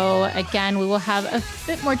 So again, we will have a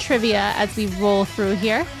bit more trivia as we roll through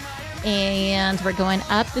here. And we're going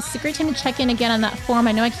up. This is a great time to check in again on that form.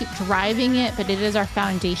 I know I keep driving it, but it is our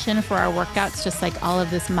foundation for our workouts, just like all of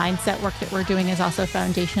this mindset work that we're doing is also a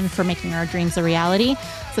foundation for making our dreams a reality.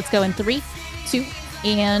 So let's go in 3, 2,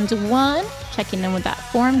 and 1. Checking in with that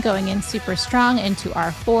form, going in super strong into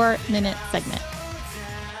our 4-minute segment.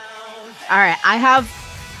 All right. I have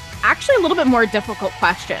actually a little bit more difficult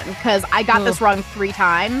question because I got this wrong 3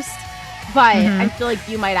 times, but I feel like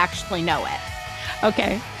you might actually know it.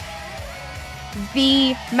 Okay.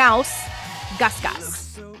 The mouse, Gus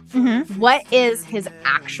Gus. What is his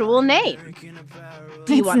actual name?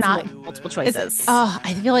 Do you want multiple choices?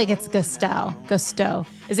 I feel like it's Gusteau. Gusteau.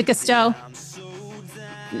 Is it Gusteau?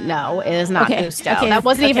 No, it is not Gusteau. Okay. That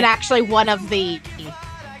wasn't even actually one of the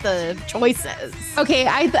choices. Okay,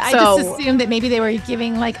 I just assumed that maybe they were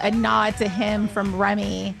giving like a nod to him from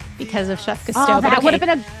Remy because of Chef Gusteau. That would have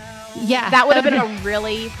been that would have been a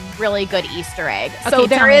really, really good Easter egg. Okay, so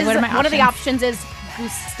there is one of the options is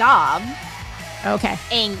Gustav,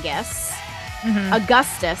 Angus,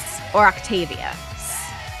 Augustus, or Octavius.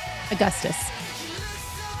 Augustus.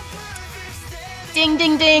 Ding,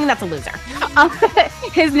 ding, ding. That's a loser.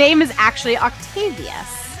 His name is actually Octavius.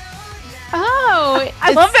 Oh,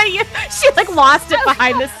 I love that she like lost it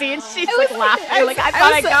behind the scenes. She's like laughing. I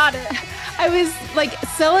thought I got it. I was like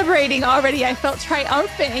celebrating already. I felt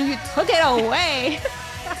triumphant and you took it away.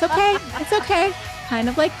 It's okay. It's okay. Kind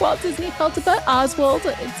of like Walt Disney felt about Oswald.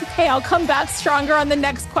 It's okay. I'll come back stronger on the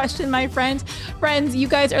next question, my friend. Friends, you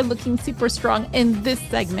guys are looking super strong in this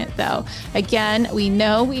segment, though. Again, we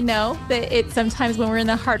know that it's sometimes when we're in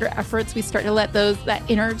the harder efforts, we start to let that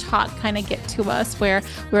inner talk kind of get to us where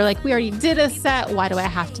we're like, we already did a set. Why do I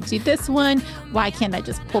have to do this one? Why can't I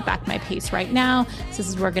just pull back my pace right now? So this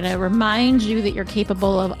is where we're going to remind you that you're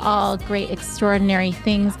capable of all great, extraordinary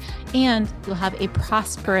things. And you'll have a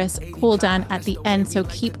prosperous cool down at the end. So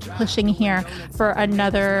keep pushing here for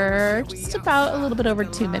another, just about a little bit over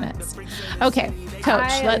 2 minutes. Okay, Coach.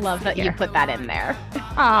 I love that you put that in there.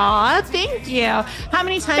 Aw, thank you. How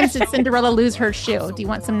many times did Cinderella lose her shoe? Do you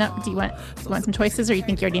want some choices, or you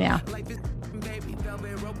think you already know?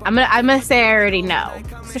 I'm gonna say I already know.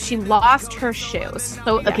 So she lost her shoes.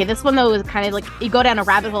 So okay, this one though is kind of like you go down a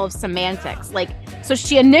rabbit hole of semantics. Like, so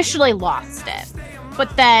she initially lost it.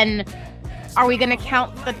 But then, are we going to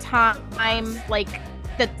count the time, like,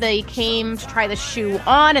 that they came to try the shoe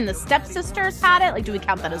on and the stepsisters had it? Like, do we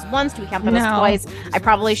count that as once? Do we count that as twice? I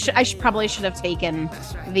probably should have taken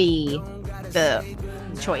the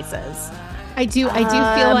choices. I do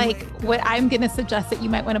feel like what I'm going to suggest that you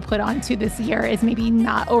might want to put onto this year is maybe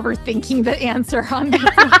not overthinking the answer on this.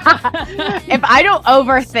 If I don't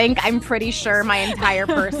overthink, I'm pretty sure my entire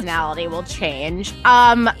personality will change.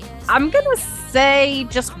 I'm going to say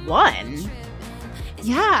just one.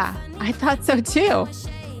 Yeah, I thought so too.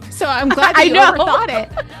 So I'm glad that you overthought it.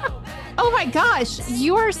 Oh my gosh,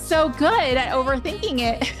 you are so good at overthinking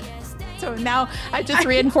it. So now I just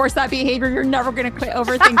reinforced that behavior. You're never going to quit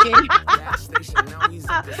overthinking.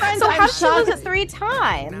 Friends, so how did she lose it 3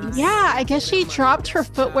 times? Yeah, I guess she dropped her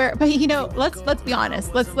footwear. But let's be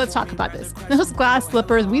honest. Let's talk about this. Those glass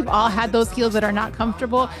slippers, we've all had those heels that are not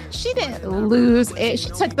comfortable. She didn't lose it.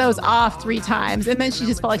 She took those off 3 times, and then she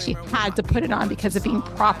just felt like she had to put it on because of being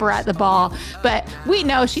proper at the ball. But we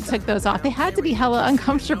know she took those off. They had to be hella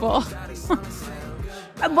uncomfortable.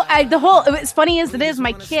 It's funny as it is,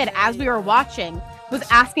 my kid, as we were watching, was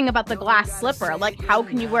asking about the glass slipper. Like, how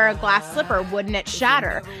can you wear a glass slipper? Wouldn't it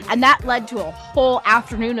shatter? And that led to a whole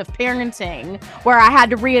afternoon of parenting where I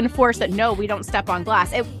had to reinforce that, no, we don't step on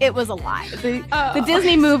glass. It was a lie. The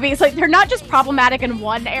Disney movies, like, they're not just problematic in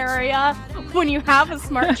one area. When you have a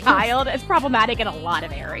smart child, it's problematic in a lot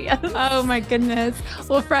of areas. Oh, my goodness.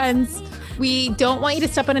 Well, friends, we don't want you to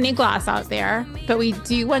step on any glass out there, but we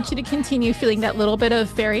do want you to continue feeling that little bit of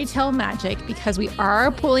fairy tale magic because we are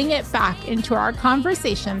pulling it back into our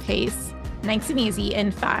conversation pace. Nice and easy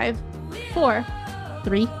in 5, 4,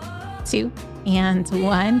 3, 2, and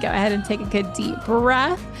 1. Go ahead and take a good deep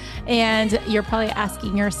breath. And you're probably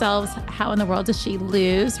asking yourselves, how in the world does she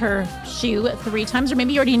lose her shoe 3 times? Or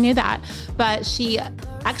maybe you already knew that, but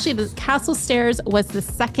actually, the castle stairs was the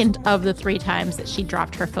second of the 3 times that she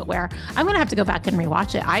dropped her footwear. I'm going to have to go back and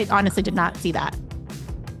rewatch it. I honestly did not see that.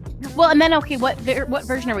 Well, and then, okay, what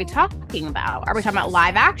version are we talking about? Are we talking about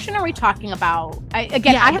live action? Or are we talking about... I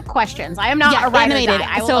have questions. I am not a writer. Animated.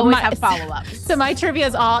 I will always have follow-ups. So my trivia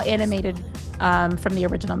is all animated from the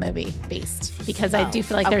original movie based, because I do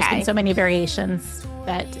feel like there's been so many variations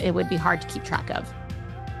that it would be hard to keep track of.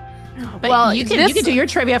 But you can do your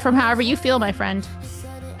trivia from however you feel, my friend.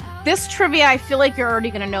 This trivia, I feel like you're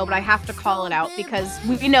already going to know, but I have to call it out because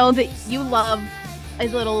we know that you love a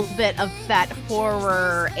little bit of that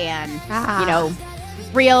horror and,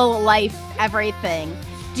 real life everything.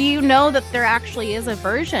 Do you know that there actually is a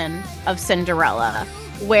version of Cinderella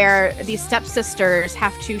where these stepsisters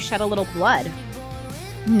have to shed a little blood?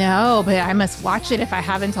 No, but I must watch it if I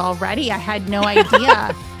haven't already. I had no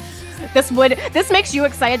idea. This makes you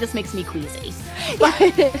excited. This makes me queasy. But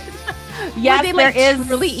yes, there is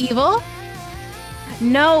really evil.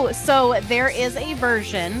 No, so there is a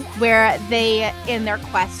version where they, in their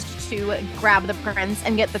quest to grab the prince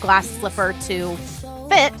and get the glass slipper to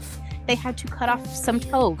fit, they had to cut off some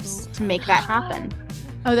toes to make that happen.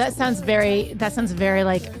 Oh, that sounds very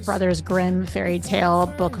like Brothers Grimm fairy tale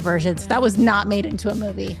book versions. That was not made into a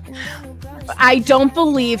movie. I don't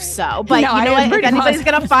believe so, but no, you know what? If anybody's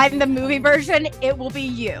going to find the movie version, it will be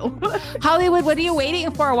you. Hollywood, what are you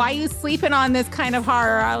waiting for? Why are you sleeping on this kind of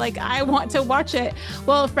horror? I want to watch it.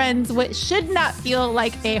 Well, friends, what should not feel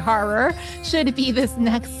like a horror should be this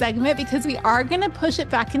next segment, because we are going to push it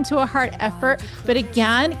back into a hard effort. But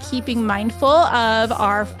again, keeping mindful of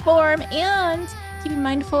our form and keeping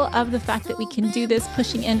mindful of the fact that we can do this,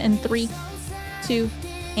 pushing in 3, 2,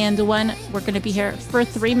 and 1. We're going to be here for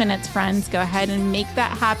 3 minutes, friends. Go ahead and make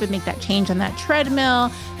that happen. Make that change on that treadmill.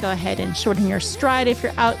 Go ahead and shorten your stride if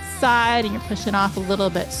you're outside and you're pushing off a little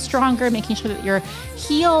bit stronger, making sure that your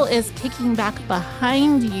heel is kicking back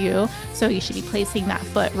behind you. So you should be placing that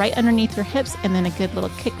foot right underneath your hips, and then a good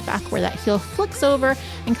little kick back where that heel flicks over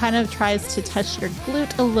and kind of tries to touch your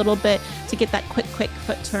glute a little bit to get that quick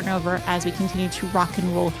foot turnover as we continue to rock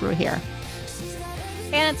and roll through here.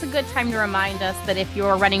 And it's a good time to remind us that if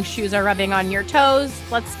your running shoes are rubbing on your toes,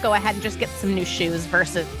 let's go ahead and just get some new shoes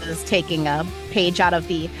versus taking a page out of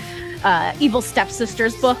the Evil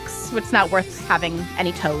Stepsisters books. It's not worth having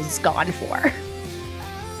any toes gone for.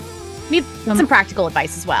 Need some practical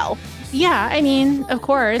advice as well. Yeah, I mean, of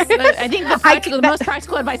course. I think the most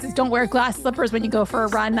practical advice is don't wear glass slippers when you go for a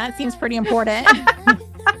run. That seems pretty important.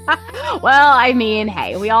 Well, I mean,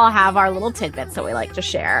 hey, we all have our little tidbits that we like to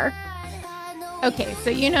share. Okay, so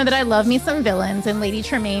you know that I love me some villains, and Lady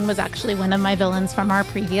Tremaine was actually one of my villains from our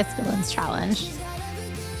previous Villains Challenge.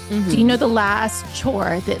 Mm-hmm. Do you know the last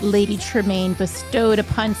chore that Lady Tremaine bestowed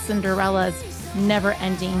upon Cinderella's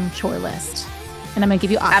never-ending chore list? And I'm going to give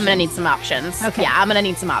you options. I'm going to need some options. Okay. Yeah, I'm going to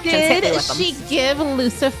need some options. Hit me with them. Did she give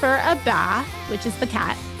Lucifer a bath, which is the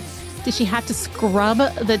cat? Did she have to scrub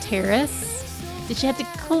the terrace? Did she have to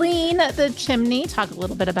clean the chimney? Talk a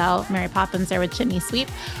little bit about Mary Poppins there with chimney sweep.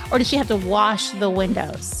 Or did she have to wash the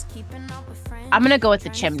windows? I'm going to go with the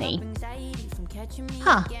chimney.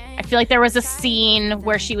 Huh. I feel like there was a scene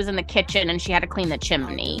where she was in the kitchen and she had to clean the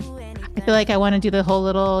chimney. I feel like I want to do the whole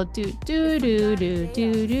little do.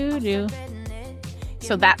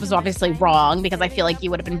 So that was obviously wrong because I feel like you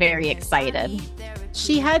would have been very excited.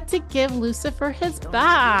 She had to give Lucifer his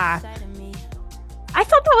bath. I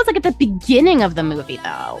thought that was like at the beginning of the movie,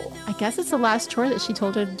 though. I guess it's the last chore that she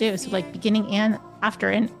told her to do. So like beginning and after.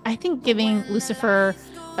 And I think giving Lucifer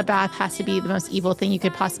a bath has to be the most evil thing you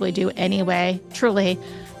could possibly do anyway. Truly.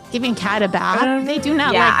 Giving cat a bath, they do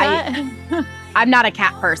not like that. I'm not a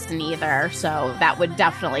cat person either, so that would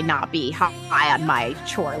definitely not be high on my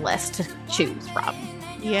chore list to choose from.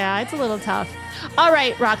 Yeah, it's a little tough. All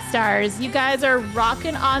right, rock stars, you guys are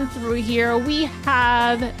rocking on through here. We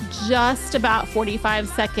have just about 45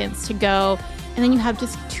 seconds to go. And then you have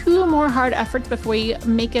just 2 more hard efforts before we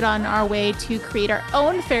make it on our way to create our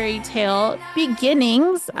own fairy tale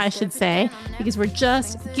beginnings, I should say, because we're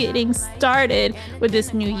just getting started with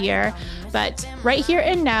this new year. But right here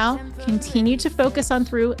and now, continue to focus on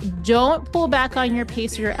through. Don't pull back on your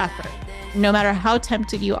pace or your effort. No matter how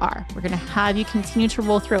tempted you are, we're going to have you continue to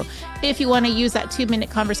roll through. If you want to use that 2-minute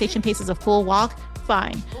conversation pace as a full walk,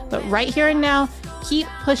 fine. But right here and now, keep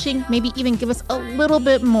pushing, maybe even give us a little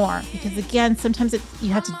bit more. Because again, sometimes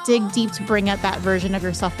you have to dig deep to bring out that version of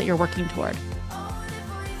yourself that you're working toward.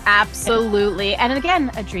 Absolutely. And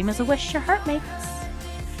again, a dream is a wish your heart makes.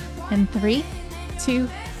 And 3, 2,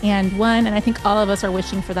 and 1. And I think all of us are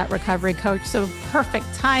wishing for that recovery coach. So perfect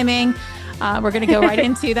timing. We're going to go right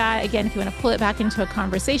into that. Again, if you want to pull it back into a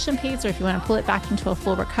conversation pace or if you want to pull it back into a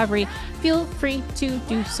full recovery, feel free to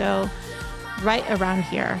do so right around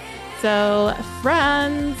here. So,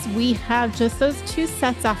 friends, we have just those 2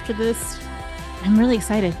 sets after this. I'm really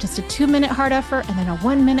excited. Just a 2-minute hard effort and then a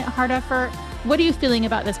 1-minute hard effort. What are you feeling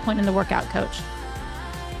about this point in the workout, Coach?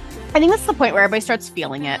 I think that's the point where everybody starts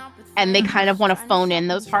feeling it and they kind of want to phone in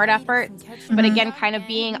those hard efforts. But again, kind of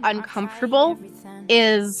being uncomfortable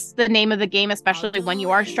is the name of the game, especially when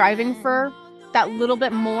you are striving for that little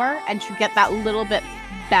bit more and to get that little bit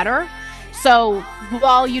better. So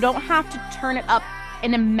while you don't have to turn it up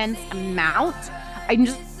an immense amount, I'm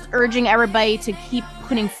just urging everybody to keep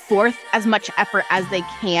putting forth as much effort as they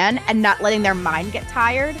can and not letting their mind get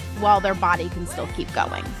tired while their body can still keep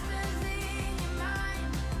going.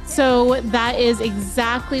 So that is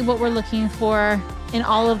exactly what we're looking for in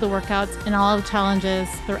all of the workouts, in all of the challenges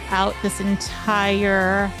throughout this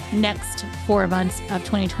entire next 4 months of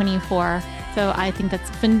 2024. So I think that's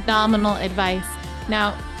phenomenal advice.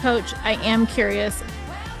 Now, Coach, I am curious,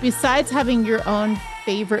 besides having your own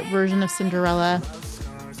favorite version of Cinderella,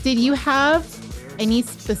 did you have any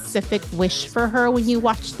specific wish for her when you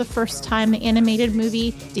watched the first time the animated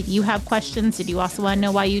movie? Did you have questions? Did you also want to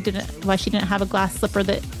know why she didn't have a glass slipper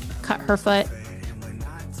that cut her foot?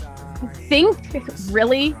 I think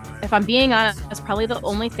really, if I'm being honest, probably the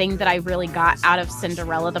only thing that I really got out of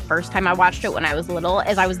Cinderella the first time I watched it when I was little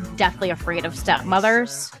is I was deathly afraid of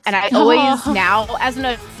stepmothers. And I always now, as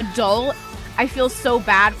an adult, I feel so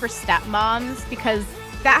bad for stepmoms because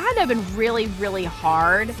that had to have been really, really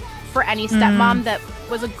hard for any stepmom that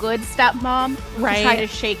was a good stepmom to try to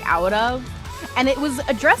shake out of. And it was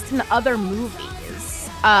addressed in other movies.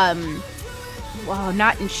 well,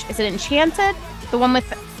 not is it Enchanted? The one with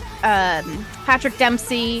Patrick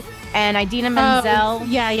Dempsey and Idina Menzel.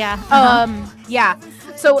 Yeah.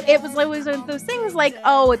 So it was always one of those things like,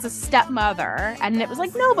 oh, it's a stepmother, and it was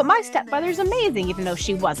like, no, but my stepmother's amazing, even though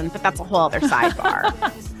she wasn't. But that's a whole other sidebar.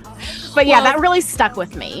 But yeah, that really stuck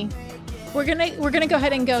with me. We're gonna go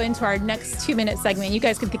ahead and go into our next 2-minute segment. You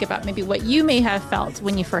guys can think about maybe what you may have felt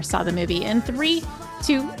when you first saw the movie in 3,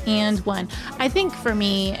 2, and 1. I think for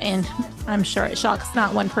me, and I'm sure it shocks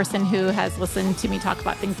not one person who has listened to me talk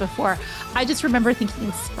about things before, I just remember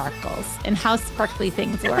thinking sparkles and how sparkly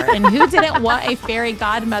things were, and who didn't want a fairy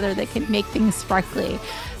godmother that could make things sparkly.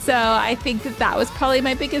 So I think that was probably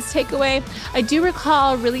my biggest takeaway. I do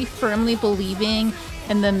recall really firmly believing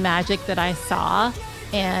in the magic that I saw.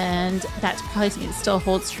 And that's probably something that still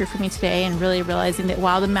holds true for me today, and really realizing that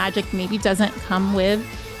while the magic maybe doesn't come with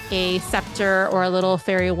a scepter or a little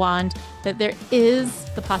fairy wand, that there is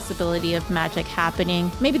the possibility of magic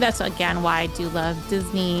happening. Maybe that's, again, why I do love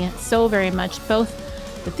Disney so very much, both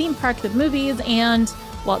the theme park, the movies, and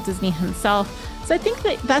Walt Disney himself. So I think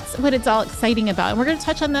that that's what it's all exciting about. And we're going to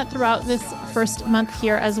touch on that throughout this first month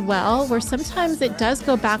here as well, where sometimes it does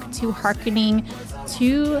go back to hearkening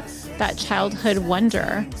to that childhood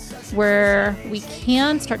wonder, where we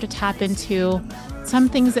can start to tap into some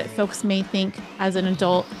things that folks may think as an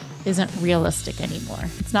adult isn't realistic anymore.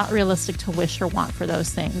 It's not realistic to wish or want for those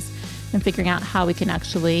things, and figuring out how we can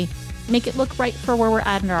actually make it look right for where we're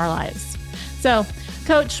at in our lives. So,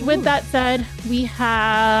 Coach, with that said, we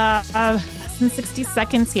have less than 60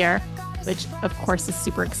 seconds here, which of course is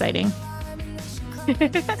super exciting.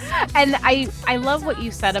 And I love what you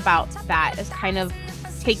said about that as kind of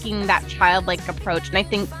taking that childlike approach. And I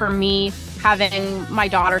think for me, having my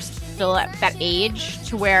daughter still at that age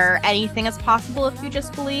to where anything is possible if you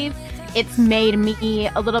just believe, it's made me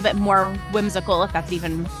a little bit more whimsical, if that's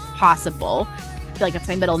even possible. I feel like it's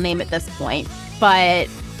my middle name at this point. But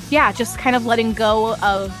yeah, just kind of letting go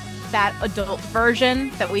of that adult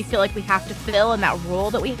version that we feel like we have to fill and that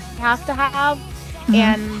role that we have to have,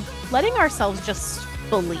 and letting ourselves just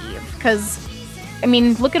believe. Because I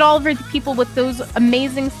mean, look at all of the people with those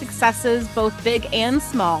amazing successes, both big and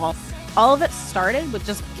small. All of it started with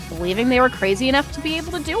just believing they were crazy enough to be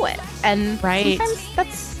able to do it. And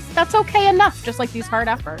sometimes that's okay enough, just like these hard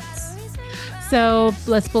efforts. So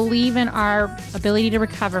let's believe in our ability to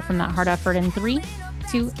recover from that hard effort in 3,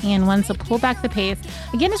 2, and 1. So pull back the pace.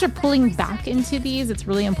 Again, as you're pulling back into these, it's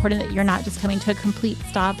really important that you're not just coming to a complete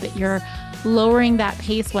stop, that you're lowering that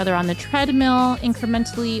pace, whether on the treadmill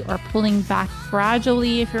incrementally or pulling back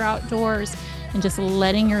gradually if you're outdoors, and just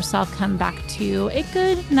letting yourself come back to a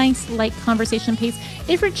good, nice, light conversation pace.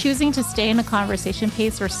 If you're choosing to stay in a conversation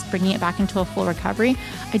pace or bringing it back into a full recovery,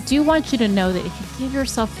 I do want you to know that if you give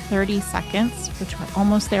yourself 30 seconds, which we're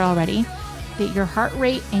almost there already, that your heart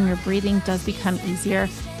rate and your breathing does become easier.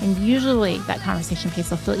 And usually that conversation pace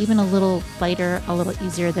will feel even a little lighter, a little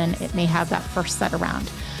easier than it may have that first set around.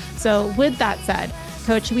 So with that said,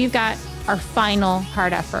 Coach, we've got our final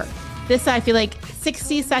hard effort. This, I feel like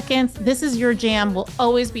 60 seconds. This is your jam, will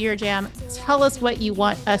always be your jam. Tell us what you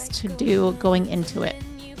want us to do going into it.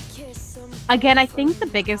 Again, I think the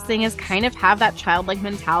biggest thing is kind of have that childlike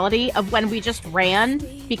mentality of when we just ran,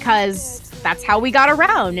 because that's how we got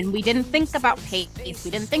around, and we didn't think about pace,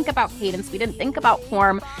 we didn't think about cadence, we didn't think about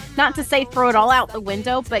form. Not to say throw it all out the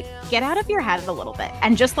window, but get out of your head a little bit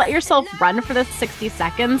and just let yourself run for the 60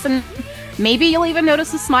 seconds. And maybe you'll even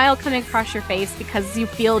notice a smile coming across your face because you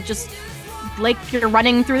feel just like you're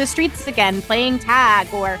running through the streets again, playing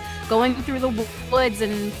tag, or going through the woods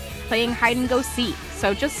and playing hide and go seek.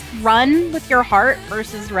 So just run with your heart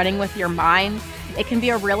versus running with your mind. It can be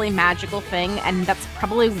a really magical thing, and that's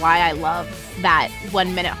probably why I love that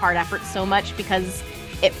 1 minute hard effort so much, because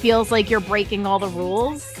it feels like you're breaking all the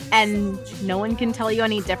rules and no one can tell you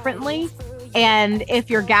any differently. And if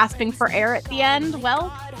you're gasping for air at the end,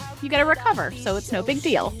 well, you got to recover. So it's no big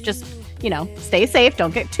deal. Just, stay safe.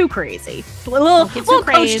 Don't get too crazy. Little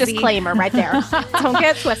coach disclaimer right there. Don't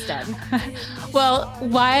get twisted. Well,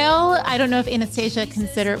 while I don't know if Anastasia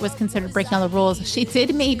was considered breaking all the rules, she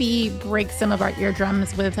did maybe break some of our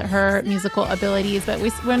eardrums with her musical abilities, but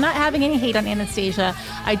we're not having any hate on Anastasia.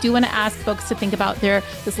 I do want to ask folks to think about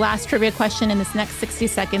this last trivia question in this next 60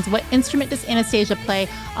 seconds. What instrument does Anastasia play?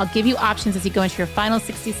 I'll give you options as you go into your final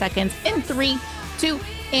 60 seconds in 3, 2,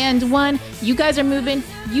 and 1. You guys are moving,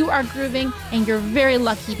 you are grooving, and you're very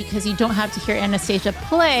lucky because you don't have to hear Anastasia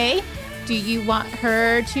play. Do you want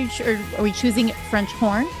her to, or are we choosing French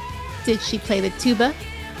horn? Did she play the tuba?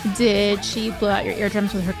 Did she blow out your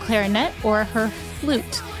eardrums with her clarinet or her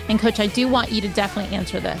flute? And Coach, I do want you to definitely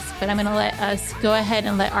answer this, but I'm going to let us go ahead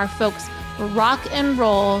and let our folks rock and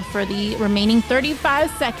roll for the remaining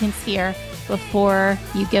 35 seconds here before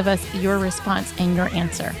you give us your response and your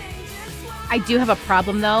answer. I do have a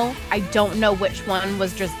problem, though. I don't know which one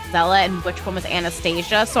was Drizella and which one was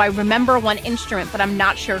Anastasia. So I remember one instrument, but I'm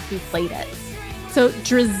not sure who played it. So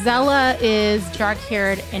Drizella is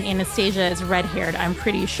dark-haired and Anastasia is red-haired, I'm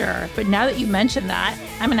pretty sure. But now that you mentioned that,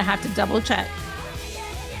 I'm going to have to double check.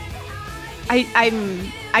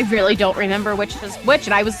 I really don't remember which is which,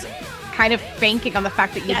 and I was kind of banking on the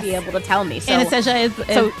fact that you'd be able to tell me. So Anastasia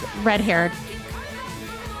is red-haired.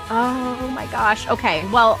 Oh my gosh. Okay.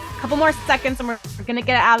 Well, a couple more seconds and we're going to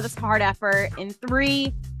get out of this hard effort in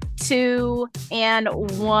 3, 2, and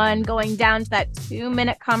 1, going down to that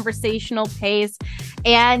 2-minute conversational pace.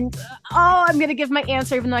 And I'm going to give my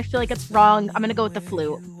answer, even though I feel like it's wrong. I'm going to go with the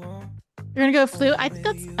flute. You're going to go flute? I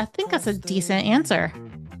think that's a decent answer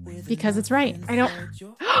because it's right. I don't.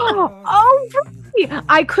 Oh,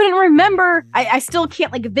 I couldn't remember. I still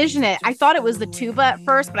can't vision it. I thought it was the tuba at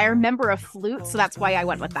first, but I remember a flute, so that's why I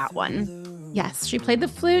went with that one. Yes, she played the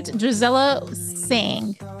flute. Drizella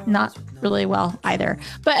sang not really well either.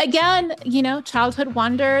 But again, childhood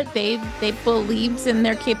wonder, they believed in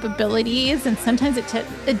their capabilities, and sometimes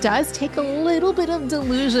it does take a little bit of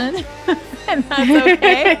delusion, and that's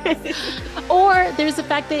okay. Or there's the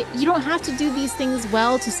fact that you don't have to do these things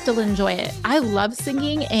well to still enjoy it. I love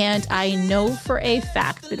singing, and I know for a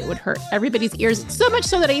fact that it would hurt everybody's ears, so much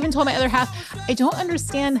so that I even told my other half, I don't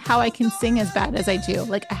understand how I can sing as bad as I do.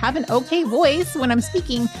 I have an okay voice when I'm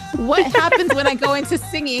speaking. What happens when I go into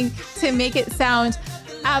singing to make it sound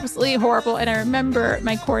absolutely horrible? And I remember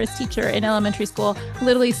my chorus teacher in elementary school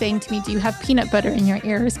literally saying to me, do you have peanut butter in your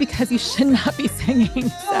ears? Because you should not be singing.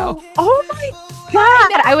 So, oh my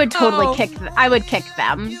God, I would totally kick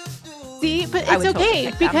them. See, but it's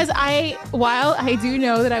okay because while I do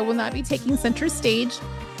know that I will not be taking center stage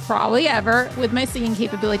probably ever with my singing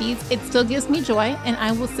capabilities, it still gives me joy, and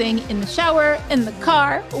I will sing in the shower, in the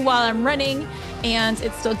car, while I'm running, and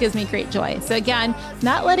it still gives me great joy. So again,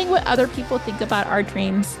 not letting what other people think about our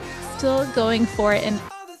dreams, still going for it. And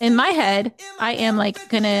in my head, I am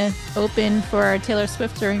gonna open for Taylor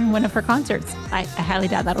Swift during one of her concerts. I highly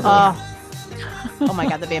doubt that'll really happen. Oh my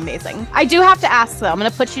God, that'd be amazing. I do have to ask, though, I'm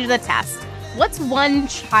going to put you to the test. What's one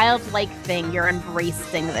childlike thing you're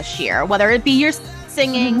embracing this year? Whether it be your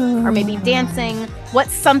singing or maybe dancing,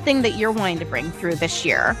 what's something that you're wanting to bring through this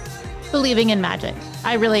year? Believing in magic.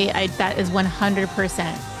 That is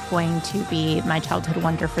 100% going to be my childhood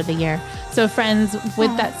wonder for the year. So friends,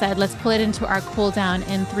 with that said, let's pull it into our cool down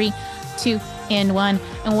in 3, 2, and 1.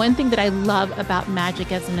 And one thing that I love about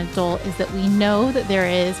magic as an adult is that we know that there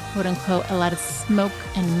is, quote unquote, a lot of smoke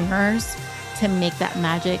and mirrors to make that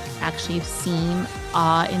magic actually seem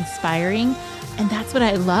awe-inspiring. And that's what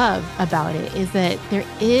I love about it, is that there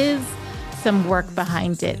is some work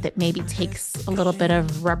behind it that maybe takes a little bit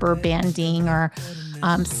of rubber banding or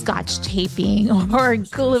scotch taping or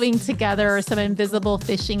gluing together or some invisible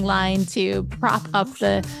fishing line to prop up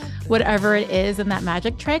the whatever it is in that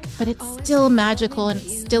magic trick, but it's still magical and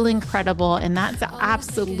it's still incredible. And that's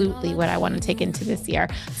absolutely what I want to take into this year.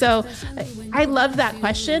 So I love that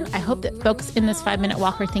question. I hope that folks in this 5-minute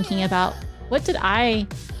walk are thinking about, what did I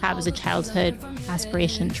have as a childhood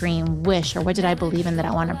aspiration, dream, wish, or what did I believe in that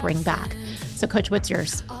I want to bring back? So Coach, what's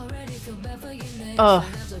yours? Oh,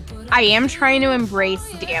 I am trying to embrace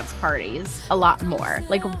dance parties a lot more,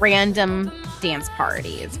 random dance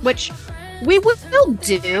parties, which we will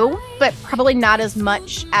do, but probably not as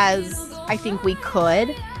much as I think we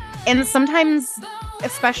could. And sometimes,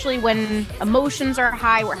 especially when emotions are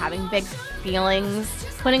high, we're having big feelings,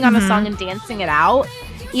 putting on a song and dancing it out,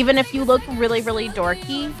 even if you look really, really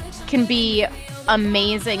dorky, can be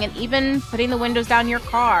amazing. And even putting the windows down in your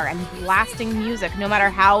car and blasting music, no matter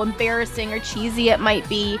how embarrassing or cheesy it might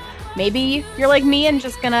be. Maybe you're like me and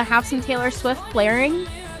just gonna have some Taylor Swift blaring,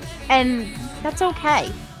 and that's okay.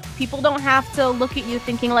 People don't have to look at you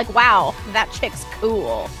thinking wow, that chick's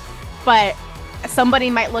cool. But somebody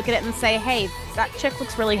might look at it and say, hey, that chick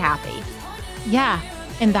looks really happy. Yeah,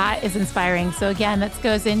 and that is inspiring. So again, that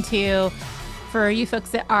goes into, for you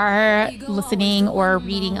folks that are listening or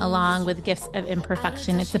reading along with Gifts of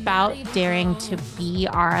Imperfection, it's about daring to be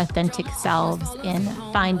our authentic selves in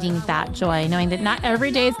finding that joy, knowing that not every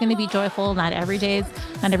day is going to be joyful, not every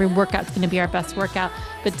workout is going to be our best workout,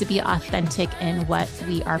 but to be authentic in what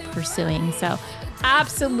we are pursuing. So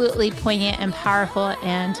absolutely poignant and powerful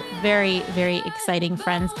and very, very exciting,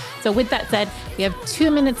 friends. So with that said, we have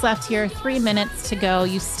 2 minutes left here, 3 minutes to go.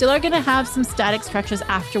 You still are going to have some static stretches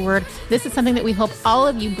afterward. This is something that we hope all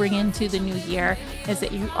of you bring into the new year, is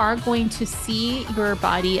that you are going to see your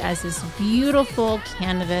body as this beautiful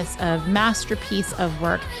canvas of masterpiece of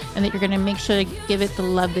work, and that you're going to make sure to give it the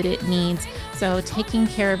love that it needs. So taking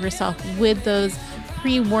care of yourself with those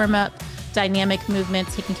pre-warm-up dynamic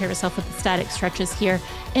movements, taking care of yourself with the static stretches here,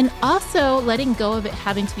 and also letting go of it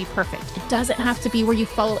having to be perfect. It doesn't have to be where you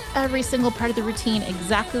follow every single part of the routine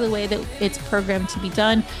exactly the way that it's programmed to be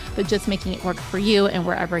done, but just making it work for you and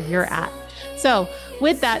wherever you're at. So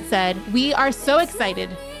with that said, we are so excited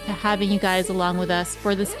to having you guys along with us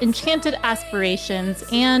for this Enchanted Aspirations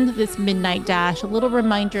and this Midnight Dash. A little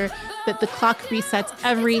reminder that the clock resets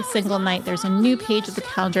every single night. There's a new page of the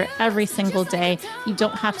calendar every single day. You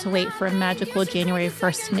don't have to wait for a magical January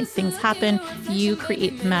 1st to make things happen. You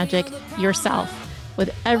create the magic yourself with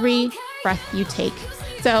every breath you take.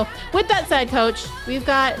 So with that said, Coach, we've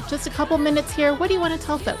got just a couple minutes here. What do you want to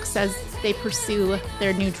tell folks as they pursue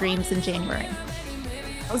their new dreams in January?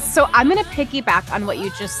 So I'm going to piggyback on what you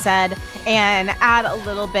just said and add a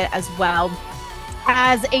little bit as well.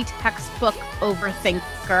 As a textbook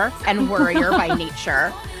overthinker and worrier by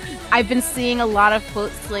nature, I've been seeing a lot of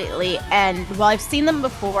quotes lately, and while I've seen them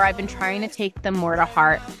before, I've been trying to take them more to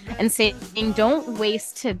heart and saying, don't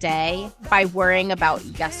waste today by worrying about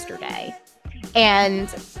yesterday. And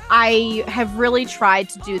I have really tried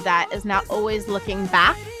to do that, is not always looking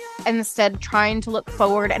back, instead trying to look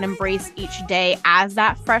forward and embrace each day as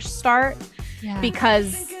that fresh start. Yeah.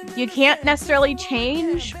 Because you can't necessarily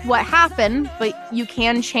change what happened, but you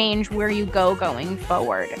can change where you go going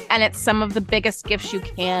forward. And it's some of the biggest gifts you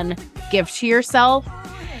can give to yourself.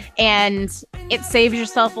 And it saves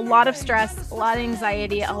yourself a lot of stress, a lot of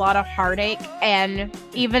anxiety, a lot of heartache. And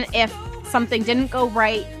even if something didn't go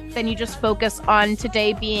right, then you just focus on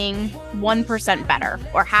today being 1% better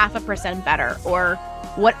or 0.5% better or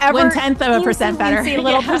whatever. 0.1% better.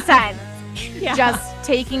 Little percent. Yeah. Just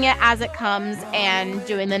taking it as it comes and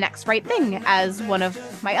doing the next right thing, as one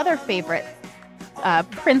of my other favorite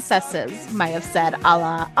princesses might have said, a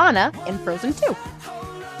la Anna in Frozen 2.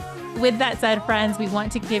 With that said, friends, we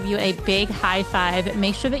want to give you a big high five.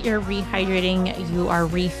 Make sure that you're rehydrating, you are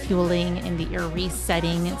refueling, and that you're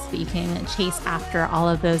resetting so that you can chase after all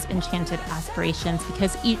of those enchanted aspirations,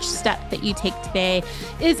 because each step that you take today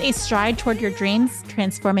is a stride toward your dreams,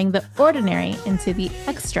 transforming the ordinary into the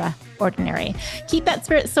extraordinary. Keep that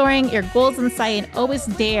spirit soaring, your goals in sight, and always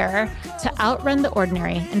dare to outrun the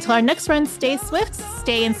ordinary. Until our next run, stay swift,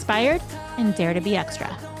 stay inspired, and dare to be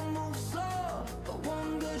extra.